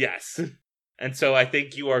penis. Yes. And so I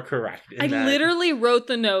think you are correct. I literally wrote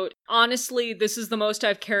the note, honestly, this is the most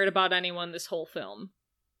I've cared about anyone this whole film.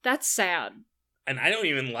 That's sad. And I don't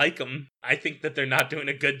even like them. I think that they're not doing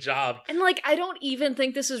a good job. And I don't even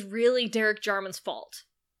think this is really Derek Jarman's fault.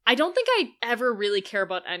 I don't think I ever really care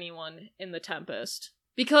about anyone in The Tempest.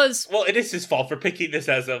 Because... Well, it is his fault for picking this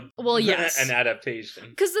as an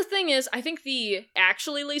adaptation. Because the thing is, I think the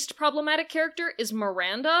actually least problematic character is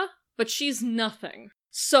Miranda, but she's nothing.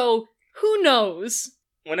 So... who knows?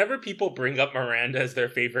 Whenever people bring up Miranda as their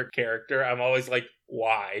favorite character, I'm always like,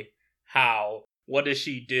 why? How? What does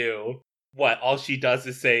she do? What, all she does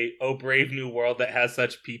is say, "Oh, brave new world that has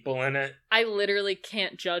such people in it"? I literally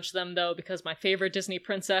can't judge them, though, because my favorite Disney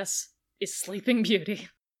princess is Sleeping Beauty.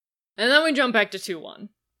 And then we jump back to 2-1.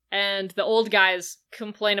 And the old guys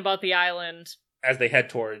complain about the island. As they head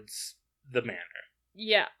towards the manor.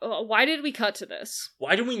 Yeah, why did we cut to this?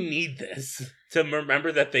 Why do we need this? To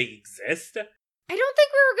remember that they exist? I don't think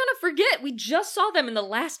we were gonna forget. We just saw them in the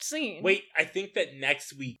last scene. Wait, I think that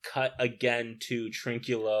next we cut again to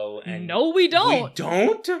Trinculo and... No, we don't. We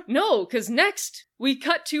don't? No, because next we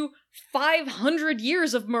cut to 500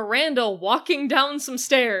 years of Miranda walking down some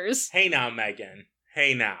stairs. Hey now, Megan.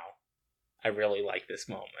 Hey now. I really like this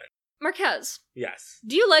moment. Marquez, Yes.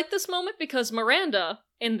 do you like this moment? Because Miranda,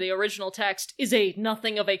 in the original text, is a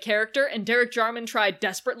nothing of a character, and Derek Jarman tried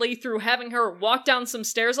desperately through having her walk down some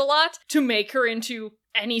stairs a lot to make her into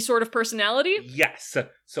any sort of personality. Yes.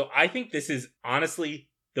 So I think this is honestly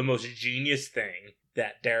the most genius thing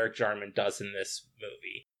that Derek Jarman does in this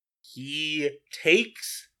movie. He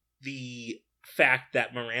takes the fact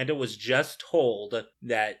that Miranda was just told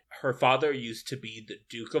that her father used to be the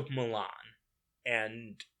Duke of Milan,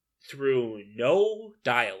 and through no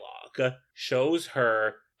dialogue, shows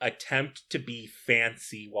her attempt to be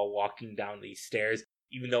fancy while walking down these stairs,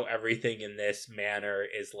 even though everything in this manor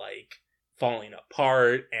is like falling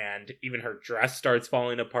apart, and even her dress starts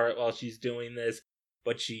falling apart while she's doing this.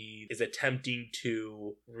 But she is attempting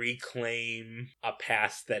to reclaim a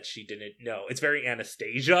past that she didn't know. It's very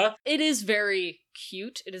Anastasia. It is very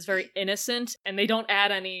cute, it is very innocent, and they don't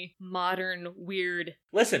add any modern, weird...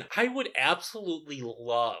 Listen, I would absolutely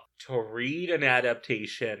love to read an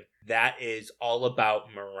adaptation that is all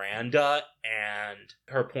about Miranda and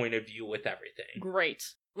her point of view with everything. Great.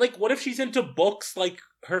 Like, what if she's into books like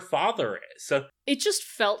her father is? It just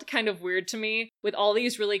felt kind of weird to me, with all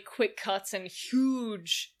these really quick cuts and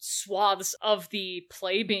huge swaths of the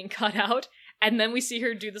play being cut out, and then we see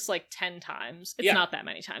her do this like 10 times. It's not that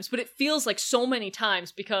many times, but it feels like so many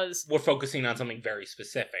times because... we're focusing on something very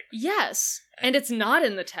specific. Yes, and it's not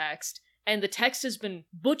in the text, and the text has been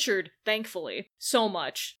butchered, thankfully, so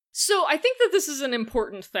much. So I think that this is an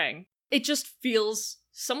important thing. It just feels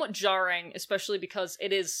somewhat jarring, especially because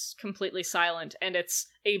it is completely silent, and it's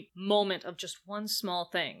a moment of just one small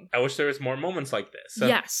thing. I wish there was more moments like this.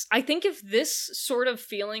 Yes, I think if this sort of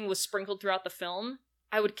feeling was sprinkled throughout the film,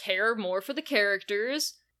 I would care more for the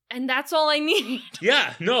characters, and that's all I need.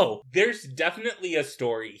 Yeah, no, there's definitely a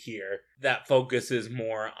story here that focuses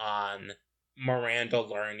more on Miranda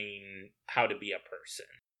learning how to be a person.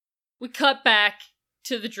 We cut back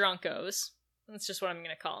to the Drunkos. That's just what I'm going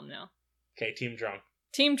to call them now. Okay, Team Drunk.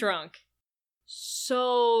 Team Drunk.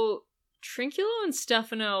 So, Trinculo and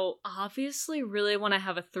Stefano obviously really want to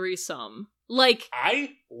have a threesome. Like,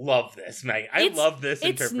 I love this, Meg. I love this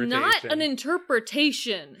interpretation. It's not an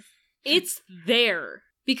interpretation. It's there.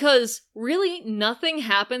 Because really nothing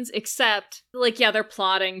happens except, like, yeah, they're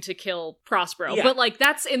plotting to kill Prospero. Yeah. But, like,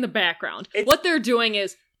 that's in the background. What they're doing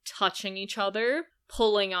is touching each other,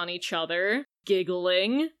 pulling on each other,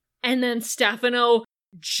 giggling, and then Stefano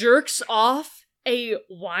jerks off a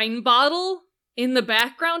wine bottle in the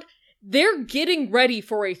background. They're getting ready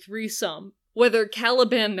for a threesome, whether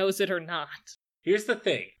Caliban knows it or not. Here's the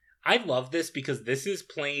thing. I love this because this is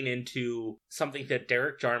playing into something that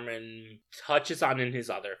Derek Jarman touches on in his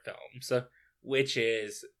other films, which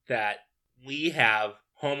is that we have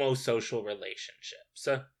homosocial relationships,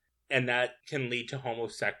 and that can lead to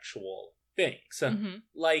homosexual things. Mm-hmm.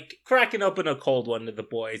 Like, cracking open a cold one to the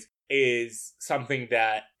boys is something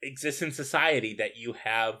that exists in society, that you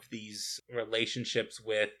have these relationships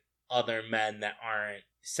with other men that aren't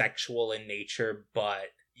sexual in nature, but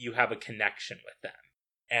you have a connection with them.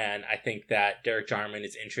 And I think that Derek Jarman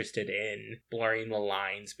is interested in blurring the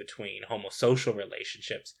lines between homosocial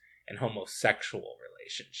relationships and homosexual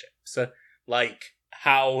relationships. Like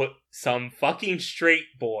how some fucking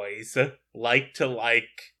straight boys like to,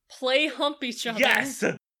 play hump each other. Yes!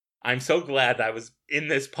 I'm so glad I was in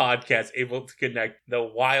this podcast able to connect the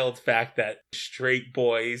wild fact that straight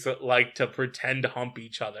boys like to pretend to hump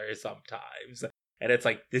each other sometimes. And it's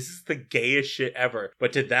like, this is the gayest shit ever.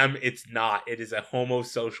 But to them, it's not. It is a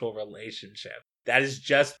homosocial relationship. That is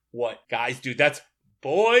just what guys do. That's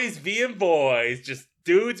boys being boys. Just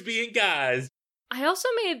dudes being guys. I also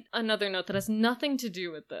made another note that has nothing to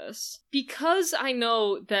do with this. Because I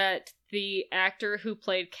know that the actor who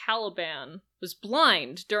played Caliban was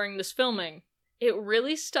blind during this filming, it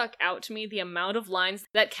really stuck out to me the amount of lines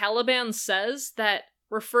that Caliban says that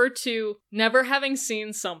refer to never having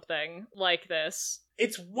seen something like this.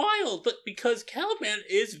 It's wild because Caliban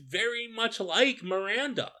is very much like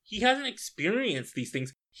Miranda. He hasn't experienced these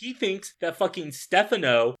things. He thinks that fucking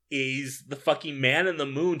Stefano is the fucking man in the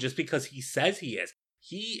moon just because he says he is.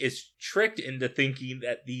 He is tricked into thinking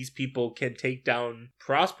that these people can take down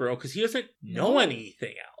Prospero because he doesn't know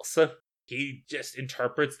anything else. He just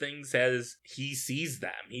interprets things as he sees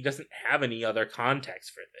them. He doesn't have any other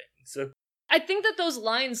context for things. I think that those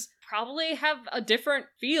lines probably have a different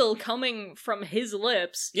feel coming from his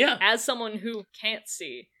lips as someone who can't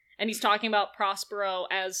see. And he's talking about Prospero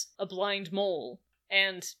as a blind mole.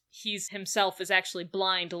 And he's himself is actually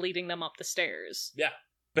blind, leading them up the stairs. Yeah,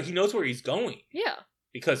 but he knows where he's going. Yeah.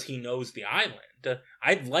 Because he knows the island.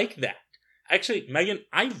 I like that. Actually, Megan,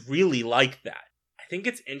 I really like that. I think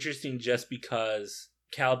it's interesting just because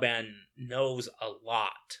Caliban knows a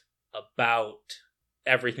lot about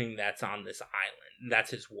everything that's on this island.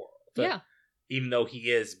 That's his world. Yeah. Even though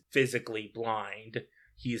he is physically blind,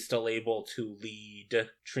 he is still able to lead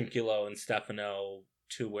Trinculo and Stefano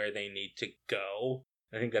to where they need to go.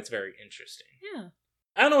 I think that's very interesting. Yeah.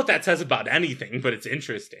 I don't know what that says about anything, but it's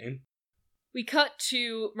interesting. We cut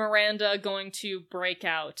to Miranda going to break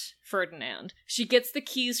out Ferdinand. She gets the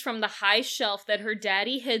keys from the high shelf that her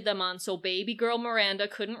daddy hid them on so baby girl Miranda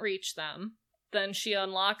couldn't reach them. Then she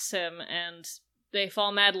unlocks him and they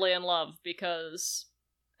fall madly in love because...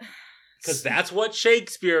 Because that's what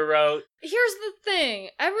Shakespeare wrote. Here's the thing.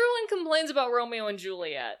 Everyone complains about Romeo and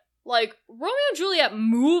Juliet. Like, Romeo and Juliet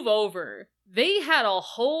move over. They had a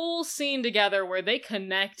whole scene together where they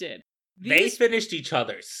connected. They finished each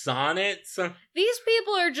other's sonnets. These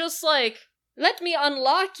people are just like, let me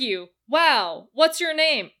unlock you. Wow, what's your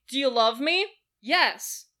name? Do you love me?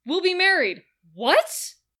 Yes. We'll be married. What?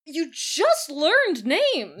 You just learned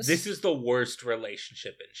names. This is the worst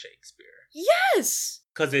relationship in Shakespeare. Yes!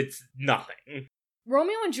 Because it's nothing.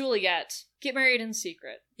 Romeo and Juliet get married in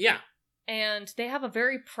secret. Yeah. And they have a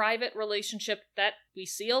very private relationship that we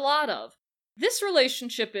see a lot of. This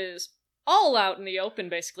relationship is all out in the open,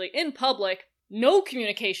 basically, in public. No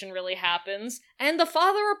communication really happens, and the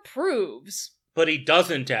father approves. But he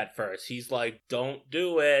doesn't at first. He's like, don't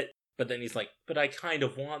do it. But then he's like, but I kind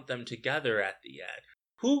of want them together at the end.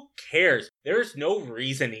 Who cares? There's no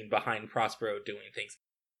reasoning behind Prospero doing things.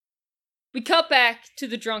 We cut back to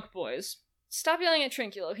the drunk boys. Stop yelling at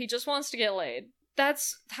Trinculo. He just wants to get laid.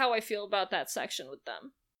 That's how I feel about that section with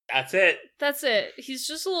them. That's it. That's it. He's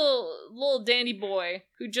just a little dandy boy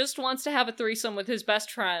who just wants to have a threesome with his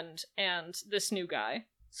best friend and this new guy.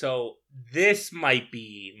 So this might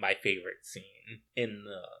be my favorite scene in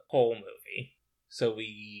the whole movie. So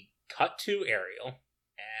we cut to Ariel,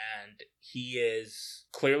 and he is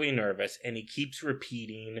clearly nervous, and he keeps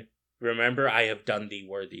repeating, "Remember, I have done thee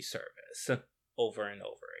worthy service," over and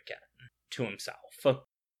over again to himself.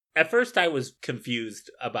 At first, I was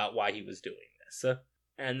confused about why he was doing this.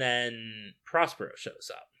 And then Prospero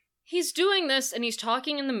shows up. He's doing this, and he's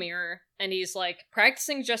talking in the mirror, and he's, like,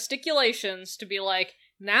 practicing gesticulations to be like,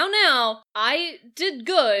 now, I did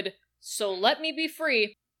good, so let me be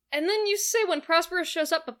free. And then you say when Prospero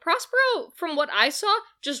shows up, but Prospero, from what I saw,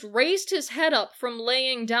 just raised his head up from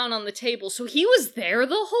laying down on the table, so he was there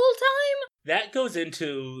the whole time? That goes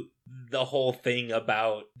into the whole thing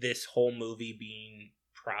about this whole movie being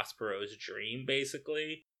Prospero's dream,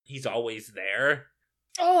 basically. He's always there.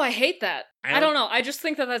 Oh, I hate that. I don't know. I just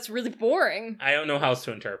think that that's really boring. I don't know how else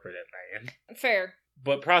to interpret it, Megan. Fair.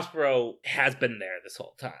 But Prospero has been there this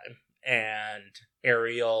whole time. And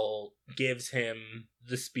Ariel gives him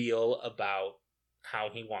the spiel about how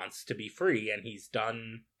he wants to be free. And he's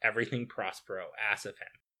done everything Prospero asks of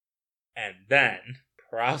him. And then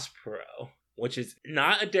Prospero, which is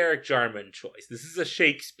not a Derek Jarman choice, this is a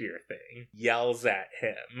Shakespeare thing, yells at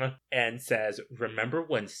him and says, "Remember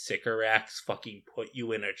when Sycorax fucking put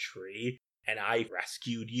you in a tree and I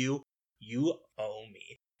rescued you? You owe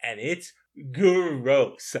me." And it's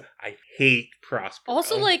gross. I hate Prospero.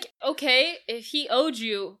 Also, like, okay, if he owed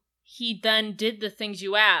you, he then did the things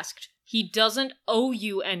you asked. He doesn't owe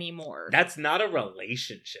you anymore. That's not a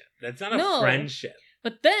relationship. That's not a friendship.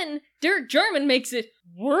 But then Derek Jarman makes it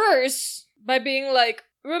worse by being like,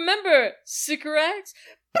 "Remember, Sycorax?"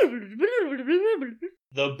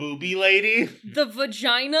 The booby lady? The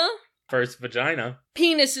vagina? First vagina.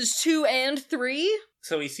 Penises 2 and 3?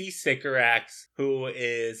 So we see Sycorax, who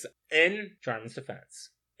is, in Jarman's defense,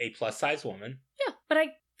 a plus-size woman. Yeah, but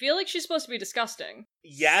I feel like she's supposed to be disgusting.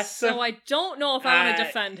 Yes. So I don't know if I want to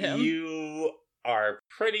defend him. You are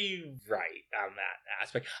pretty right on that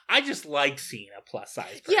aspect. I just like seeing a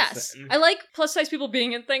plus-size person. Yes, I like plus-size people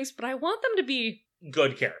being in things, but I want them to be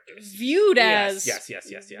good characters. viewed as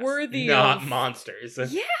Yes. worthy Not of... monsters.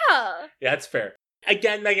 Yeah! That's fair.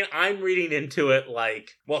 Again, Megan, I'm reading into it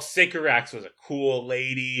like, well, Sycorax was a cool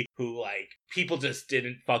lady who, like, people just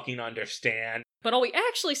didn't fucking understand. But all we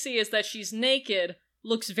actually see is that she's naked,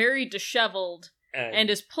 looks very disheveled, and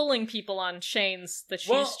is pulling people on chains that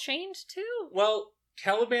she's chained to. Well,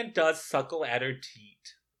 Caliban does suckle at her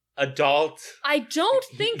teat. Adult. I don't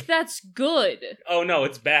think that's good. Oh no,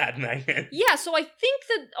 it's bad, Megan. Yeah, so I think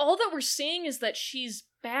that all that we're seeing is that she's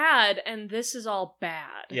bad, and this is all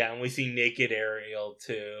bad. Yeah, and we see naked Ariel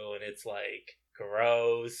too, and it's like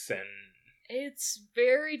gross, and it's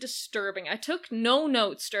very disturbing. I took no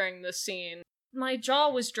notes during this scene. My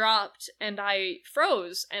jaw was dropped, and I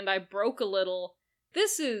froze, and I broke a little.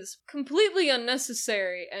 This is completely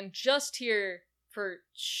unnecessary, and just here for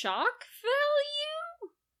shock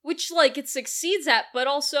value? Which, like, it succeeds at, but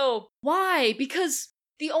also, why? Because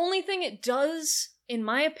the only thing it does, in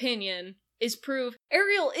my opinion, is prove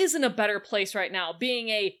Ariel is in a better place right now, being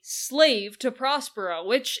a slave to Prospero,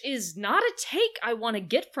 which is not a take I want to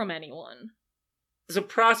get from anyone. so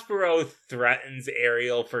Prospero threatens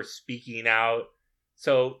Ariel for speaking out,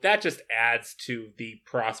 so that just adds to the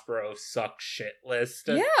Prospero suck shit list.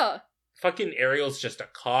 Yeah. Fucking Ariel's just a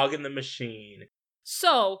cog in the machine.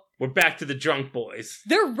 So, We're back to the drunk boys.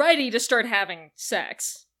 they're ready to start having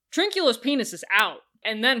sex. Trinculo's penis is out.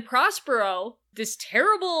 And then Prospero, this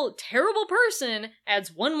terrible, terrible person,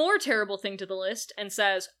 adds one more terrible thing to the list and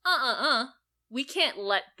says, we can't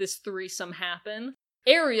let this threesome happen.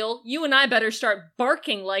 Ariel, you and I better start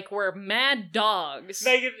barking like we're mad dogs.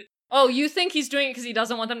 Megan. Oh, you think he's doing it because he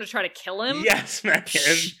doesn't want them to try to kill him? Yes, Megan.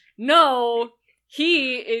 Psh, no,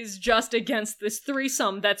 he is just against this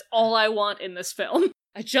threesome. That's all I want in this film.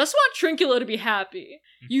 I just want Trinculo to be happy.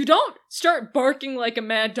 You don't start barking like a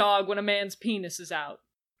mad dog when a man's penis is out.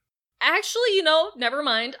 Actually, never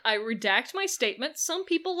mind. I redact my statement. Some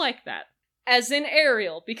people like that. As in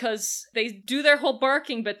Ariel, because they do their whole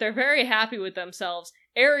barking, but they're very happy with themselves.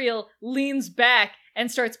 Ariel leans back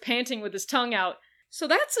and starts panting with his tongue out. So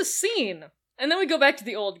that's a scene. And then we go back to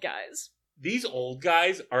the old guys. These old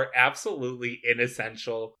guys are absolutely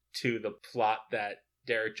inessential to the plot that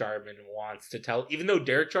Derek Jarman wants to tell, even though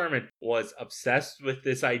Derek Jarman was obsessed with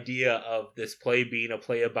this idea of this play being a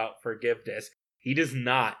play about forgiveness. He does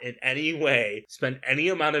not in any way spend any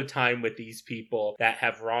amount of time with these people that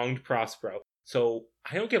have wronged Prospero. So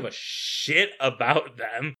I don't give a shit about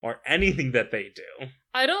them or anything that they do.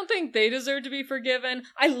 I don't think they deserve to be forgiven.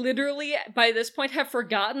 I literally, by this point, have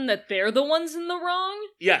forgotten that they're the ones in the wrong.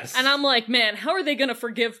 Yes. And I'm like, man, how are they gonna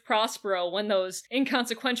forgive Prospero when those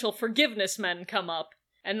inconsequential forgiveness men come up?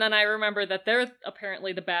 And then I remember that they're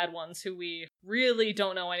apparently the bad ones who we really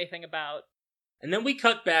don't know anything about. And then we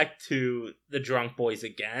cut back to the drunk boys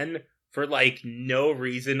again for, like, no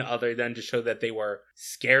reason other than to show that they were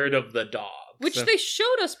scared of the dogs. Which they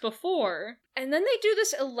showed us before. And then they do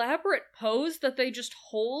this elaborate pose that they just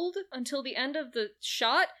hold until the end of the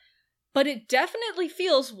shot. But it definitely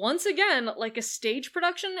feels, once again, like a stage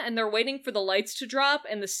production, and they're waiting for the lights to drop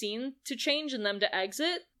and the scene to change and them to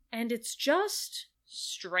exit. And it's just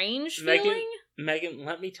strange feeling. Megan,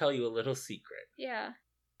 let me tell you a little secret. Yeah.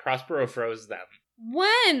 Prospero froze them.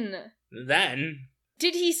 When? Then...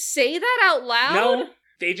 Did he say that out loud? No,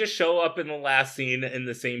 they just show up in the last scene in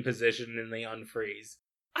the same position and they unfreeze.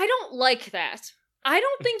 I don't like that. I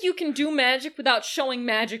don't think you can do magic without showing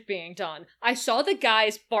magic being done. I saw the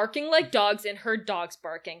guys barking like dogs and heard dogs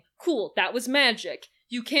barking. Cool, that was magic.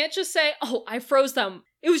 You can't just say, oh, I froze them.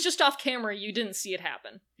 It was just off camera, you didn't see it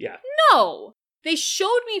happen. Yeah. No! They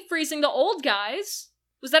showed me freezing the old guys.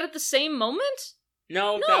 Was that at the same moment?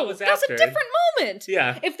 No, that was after. That's a different moment!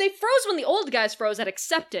 Yeah. If they froze when the old guys froze, I'd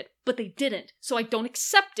accept it. But they didn't, so I don't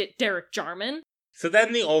accept it, Derek Jarman. So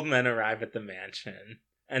then the old men arrive at the mansion.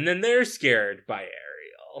 And then they're scared by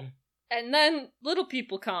Ariel. And then little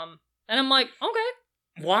people come. And I'm like,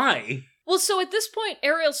 okay. Why? Well, so at this point,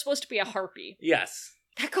 Ariel's supposed to be a harpy. Yes.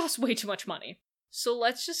 That costs way too much money. So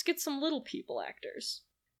let's just get some little people actors.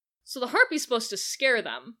 So the harpy's supposed to scare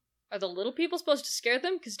them. Are the little people supposed to scare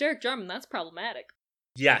them? Because Derek Jarman, that's problematic.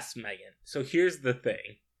 Yes, Megan. So here's the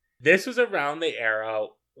thing. This was around the era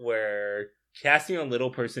where casting a little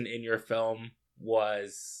person in your film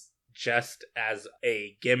was just as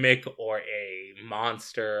a gimmick or a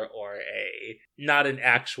monster or not an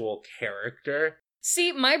actual character.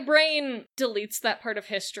 See, my brain deletes that part of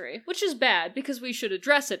history, which is bad because we should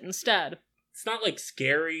address it instead. It's not like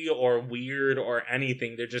scary or weird or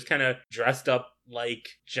anything. They're just kind of dressed up like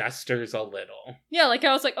jesters a little. Yeah, like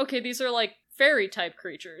I was like, okay, these are like fairy type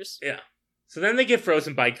creatures. Yeah. So then they get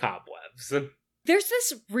frozen by cobwebs. There's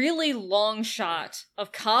this really long shot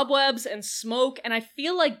of cobwebs and smoke, and I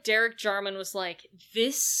feel like Derek Jarman was like,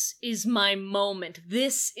 this is my moment.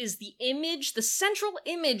 This is the image, the central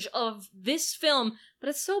image of this film, but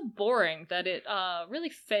it's so boring that it really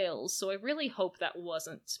fails, so I really hope that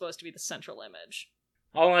wasn't supposed to be the central image.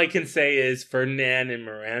 All I can say is Ferdinand and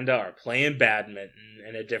Miranda are playing badminton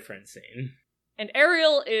in a different scene. And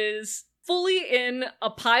Ariel is fully in a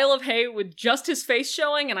pile of hay with just his face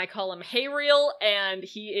showing, and I call him Hayreal, and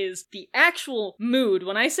he is the actual mood.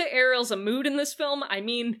 When I say Ariel's a mood in this film, I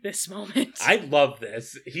mean this moment. I love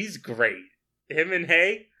this. He's great. Him and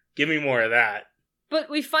Hay, give me more of that. But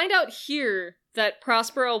we find out here that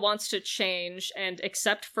Prospero wants to change and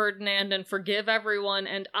accept Ferdinand and forgive everyone,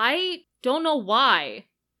 and I don't know why.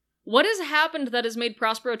 What has happened that has made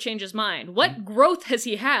Prospero change his mind? What growth has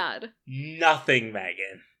he had? Nothing,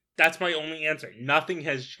 Megan. That's my only answer. Nothing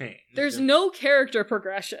has changed. There's no character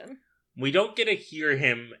progression. We don't get to hear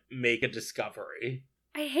him make a discovery.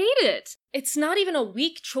 I hate it. It's not even a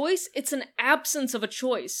weak choice, it's an absence of a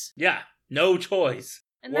choice. Yeah, no choice.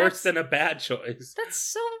 And Worse than a bad choice. That's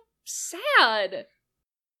so sad.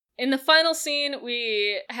 In the final scene,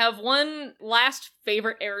 we have one last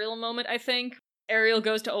favorite Ariel moment, I think. Ariel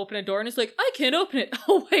goes to open a door and is like, I can't open it.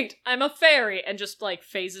 Oh, wait, I'm a fairy. And just,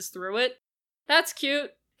 phases through it. That's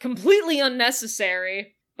cute. Completely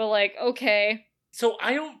unnecessary. But, okay. So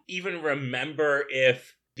I don't even remember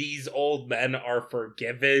if these old men are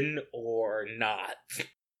forgiven or not.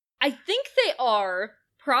 I think they are.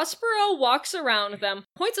 Prospero walks around them,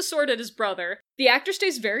 points a sword at his brother. The actor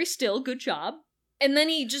stays very still, good job. And then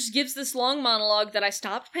he just gives this long monologue that I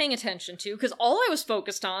stopped paying attention to, because all I was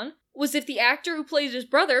focused on was if the actor who played his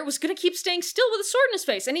brother was gonna keep staying still with a sword in his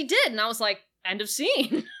face, and he did, and I was like, end of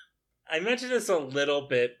scene. I mentioned this a little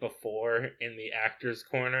bit before in the Actors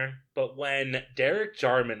Corner, but when Derek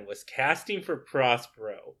Jarman was casting for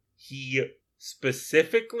Prospero, he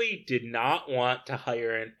specifically did not want to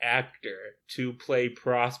hire an actor to play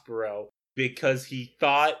Prospero because he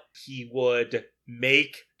thought he would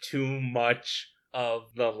make too much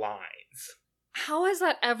of the lines. How has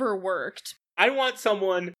that ever worked? I want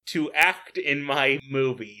someone to act in my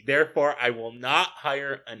movie, therefore I will not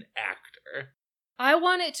hire an actor. I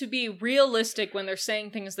want it to be realistic when they're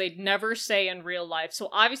saying things they'd never say in real life, so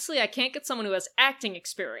obviously I can't get someone who has acting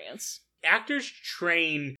experience. Actors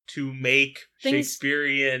train to make Things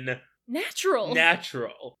Shakespearean natural.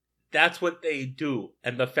 That's what they do.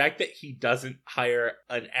 And the fact that he doesn't hire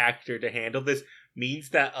an actor to handle this means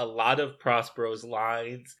that a lot of Prospero's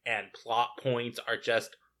lines and plot points are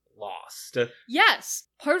just lost. Yes,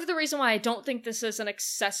 part of the reason why I don't think this is an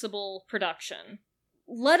accessible production,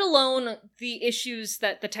 let alone the issues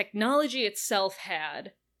that the technology itself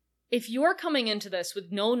had. If you're coming into this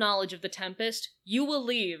with no knowledge of The Tempest, you will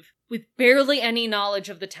leave with barely any knowledge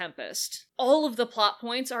of The Tempest. All of the plot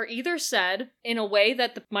points are either said in a way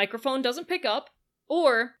that the microphone doesn't pick up,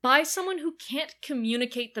 or by someone who can't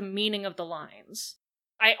communicate the meaning of the lines.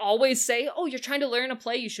 I always say, oh, you're trying to learn a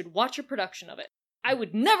play, you should watch a production of it. I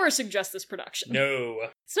would never suggest this production. No.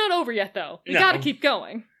 It's not over yet, though. We No. gotta keep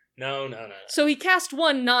going. No. So he cast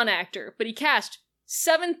one non-actor, but he cast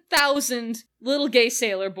 7,000 little gay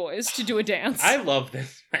sailor boys to do a dance. I love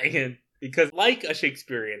this, Megan, because like a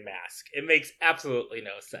Shakespearean mask, it makes absolutely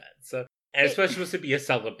no sense. And it's supposed to be a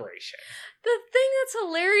celebration. The thing that's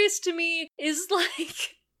hilarious to me is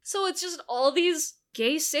so it's just all these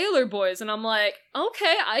gay sailor boys, and I'm like,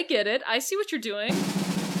 okay, I get it. I see what you're doing.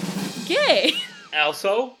 Gay.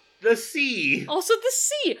 Also, the sea. Also the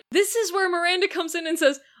sea. This is where Miranda comes in and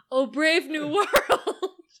says, oh, brave new world.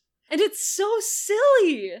 And it's so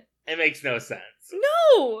silly. It makes no sense.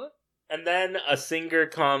 No. And then a singer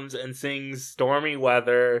comes and sings Stormy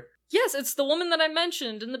Weather. Yes, it's the woman that I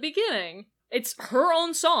mentioned in the beginning. It's her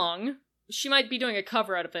own song. She might be doing a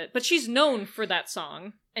cover out of it, but she's known for that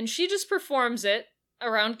song. And she just performs it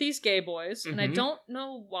around these gay boys, and I don't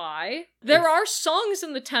know why. There are songs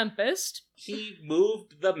in The Tempest. He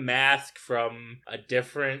moved the mask from a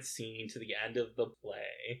different scene to the end of the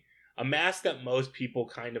play. A mask that most people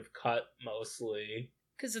kind of cut mostly.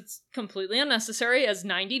 Because it's completely unnecessary, as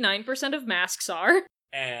 99% of masks are.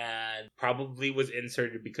 And probably was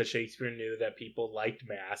inserted because Shakespeare knew that people liked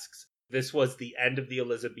masks. This was the end of the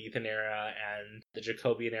Elizabethan era, and the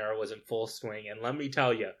Jacobean era was in full swing. And let me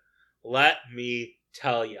tell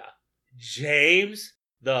you, James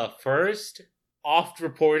the First, oft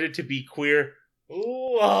reported to be queer,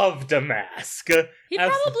 loved a mask. He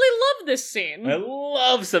probably loved this scene.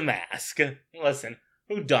 Loves a mask. Listen,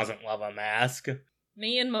 who doesn't love a mask?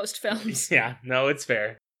 Me in most films. Yeah, no, it's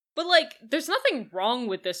fair. But, like, there's nothing wrong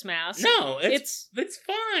with this mask. No, it's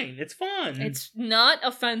fine. It's fun. It's not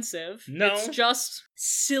offensive. No. It's just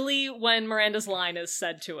silly when Miranda's line is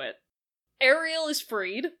said to it. Ariel is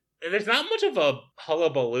freed. There's not much of a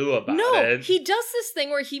hullabaloo about No, it. he does this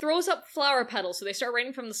thing where he throws up flower petals so they start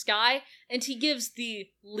raining from the sky, and he gives the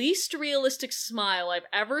least realistic smile I've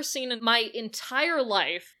ever seen in my entire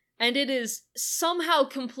life, and it is somehow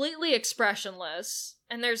completely expressionless,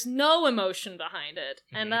 and there's no emotion behind it.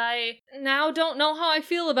 Mhm. And I now don't know how I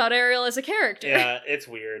feel about Ariel as a character. Yeah, it's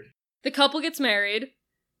weird. The couple gets married,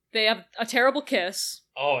 they have a terrible kiss,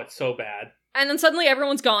 Oh, it's so bad. and then suddenly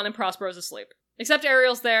everyone's gone and Prospero's asleep. Except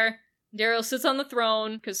Ariel's there. Ariel sits on the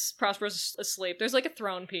throne because Prospero's asleep. There's like a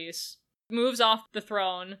throne piece. Moves off the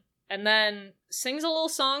throne and then sings a little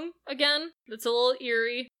song again that's a little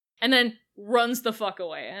eerie and then runs the fuck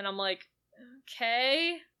away. And I'm like,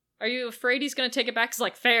 okay. Are you afraid he's gonna take it back? Because,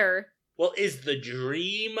 like, fair. Well, is the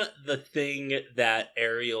dream the thing that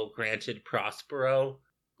Ariel granted Prospero?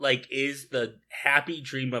 Like, is the happy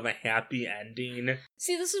dream of a happy ending?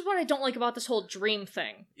 See, this is what I don't like about this whole dream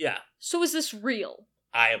thing. Yeah. So is this real?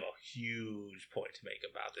 I have a huge point to make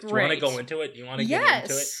about this. Do you want to Great. go into it? Do you want to get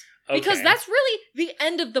into it? Yes. Because Okay. that's really the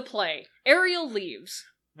end of the play. Ariel leaves.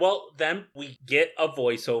 Well, then we get a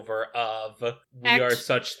voiceover of "We Act- are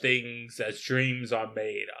such things as dreams are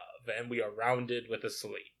made of, and we are rounded with a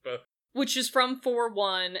sleep." Which is from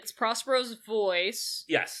 4-1. It's Prospero's voice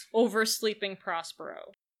Yes. over sleeping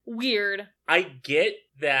Prospero. Weird. I get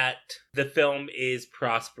that the film is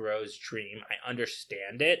Prospero's dream. I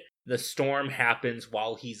understand it. The storm happens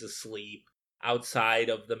while he's asleep. Outside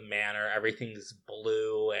of the manor, everything's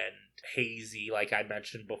blue and hazy, like I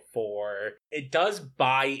mentioned before. It does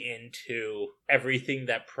buy into everything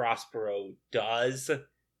that Prospero does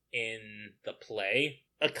in the play.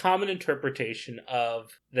 A common interpretation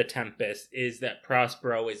of The Tempest is that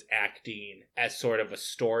Prospero is acting as sort of a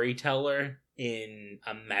storyteller in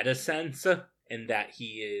a meta sense, in that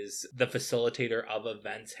he is the facilitator of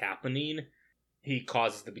events happening. He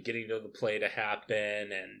causes the beginning of the play to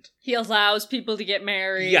happen, and He allows people to get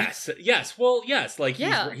married. yes, well, yes, like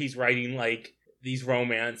Yeah. he's writing like these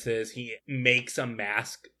romances. He makes a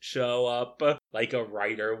mask show up like a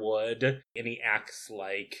writer would, and he acts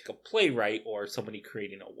like a playwright or somebody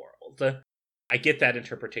creating a world. I get that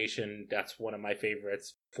interpretation. That's one of my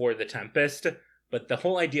favorites for The Tempest. But the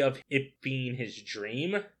whole idea of it being his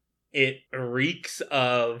dream, it reeks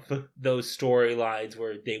of those storylines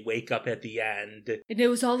where they wake up at the end. And it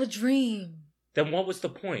was all a dream. Then what was the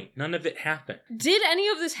point? None of it happened. Did any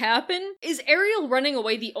of this happen? Is Ariel running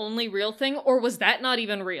away the only real thing, or was that not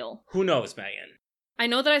even real? Who knows, Megan? I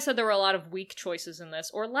know that I said there were a lot of weak choices in this,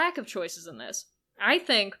 or lack of choices in this. I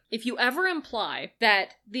think if you ever imply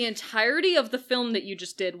that the entirety of the film that you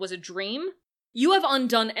just did was a dream, you have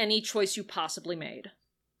undone any choice you possibly made.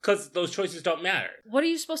 Because those choices don't matter. What are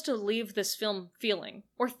you supposed to leave this film feeling?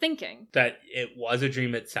 Or thinking? That it was a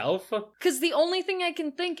dream itself? Because the only thing I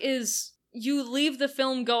can think is you leave the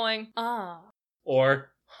film going,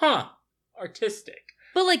 Or, artistic.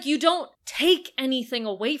 But, like, you don't take anything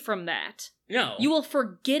away from that. No. You will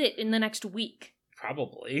forget it in the next week.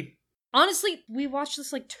 Probably. Honestly, we watched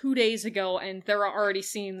this like 2 days ago, and there are already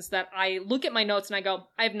scenes that I look at my notes and I go,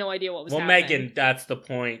 I have no idea what was happening. Megan, that's the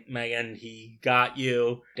point. Megan, he got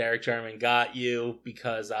you. Derek Jarman got you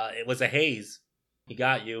because it was a haze. He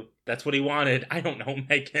got you. That's what he wanted. I don't know,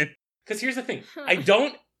 Megan. Because here's the thing. I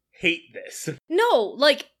don't hate this. No,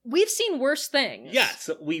 like, we've seen worse things. Yes,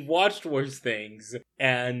 we've watched worse things,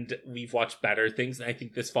 and we've watched better things, and I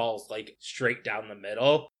think this falls, like, straight down the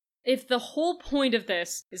middle. If the whole point of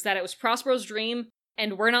this is that it was Prospero's dream,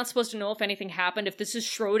 and we're not supposed to know if anything happened, if this is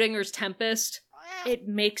Schrodinger's Tempest, it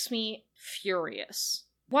makes me furious.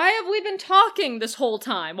 Why have we been talking this whole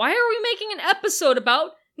time? Why are we making an episode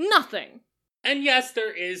about nothing? And yes,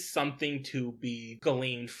 there is something to be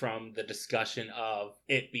gleaned from the discussion of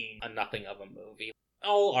it being a nothing of a movie.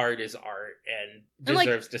 All art is art and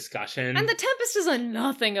deserves discussion. And The Tempest is a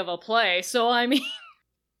nothing of a play, so I mean...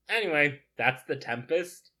 Anyway, that's The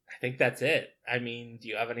Tempest. I think that's it. I mean, do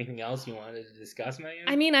you have anything else you wanted to discuss, Megan?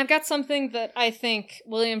 I mean, I've got something that I think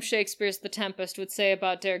William Shakespeare's The Tempest would say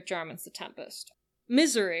about Derek Jarman's The Tempest.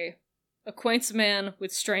 Misery acquaints a man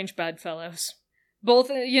with strange bedfellows. Both,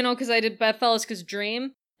 because I did bedfellows because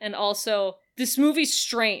dream, and also, this movie's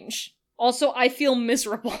strange. Also, I feel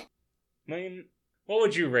miserable. Megan, what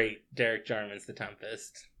would you rate Derek Jarman's The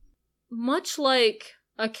Tempest? Much like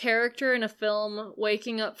a character in a film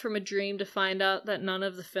waking up from a dream to find out that none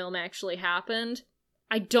of the film actually happened,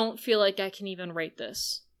 I don't feel like I can even rate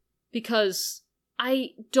this. Because I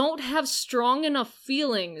don't have strong enough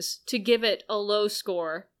feelings to give it a low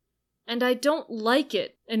score, and I don't like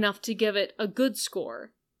it enough to give it a good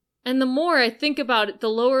score. And the more I think about it, the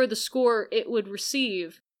lower the score it would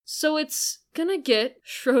receive. So it's gonna get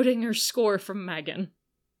Schrodinger's score from Megan.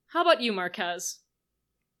 How about you, Marquez?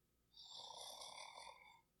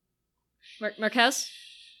 Marquez?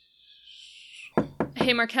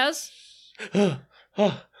 Hey, Marquez?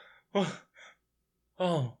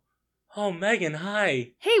 Oh, Megan,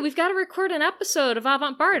 hi. Hey, we've got to record an episode of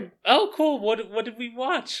Avant Bard. Oh, cool. What did we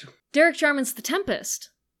watch? Derek Jarman's The Tempest.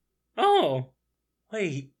 Oh,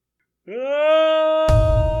 wait.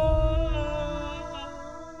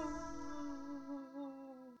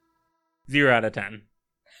 0 out of 10.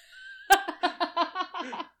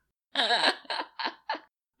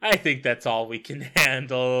 I think that's all we can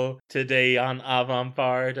handle today on Avant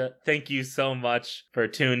Bard. Thank you so much for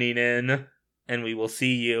tuning in, and we will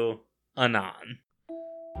see you anon.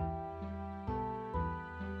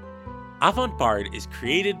 Avant Bard is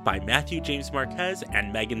created by Matthew James Marquez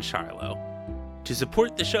and Megan Charlo. To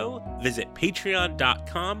support the show, visit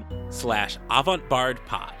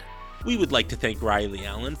patreon.com/avantbardpod. We would like to thank Riley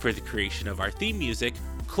Allen for the creation of our theme music,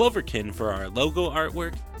 Cloverkin for our logo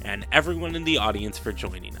artwork, and everyone in the audience for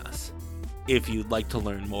joining us. If you'd like to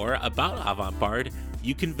learn more about Avant Bard,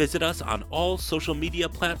 you can visit us on all social media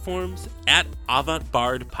platforms at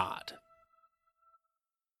AvantBardPod.